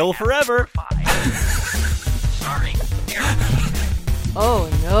space. Bill forever. Sorry. Oh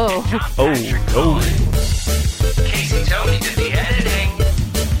no. Oh no. Casey Tony did the editing.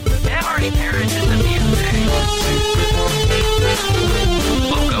 And Marty Parrish did the music.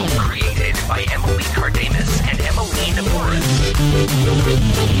 Logo created by Emily Cardamus and Emmeline Morris.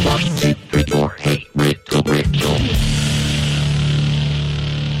 1, 2, 3, 4, hey, Riddle.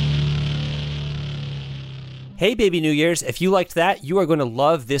 Hey, Baby New Year's, if you liked that, you are going to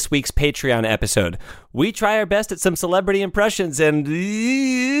love this week's Patreon episode. We try our best at some celebrity impressions, and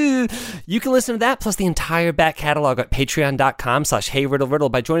you can listen to that, plus the entire back catalog at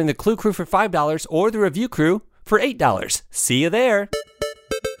patreon.com/HeyRiddleRiddle by joining the Clue Crew for $5 or the Review Crew for $8. See you there.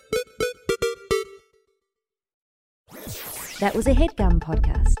 That was a HeadGum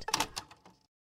podcast.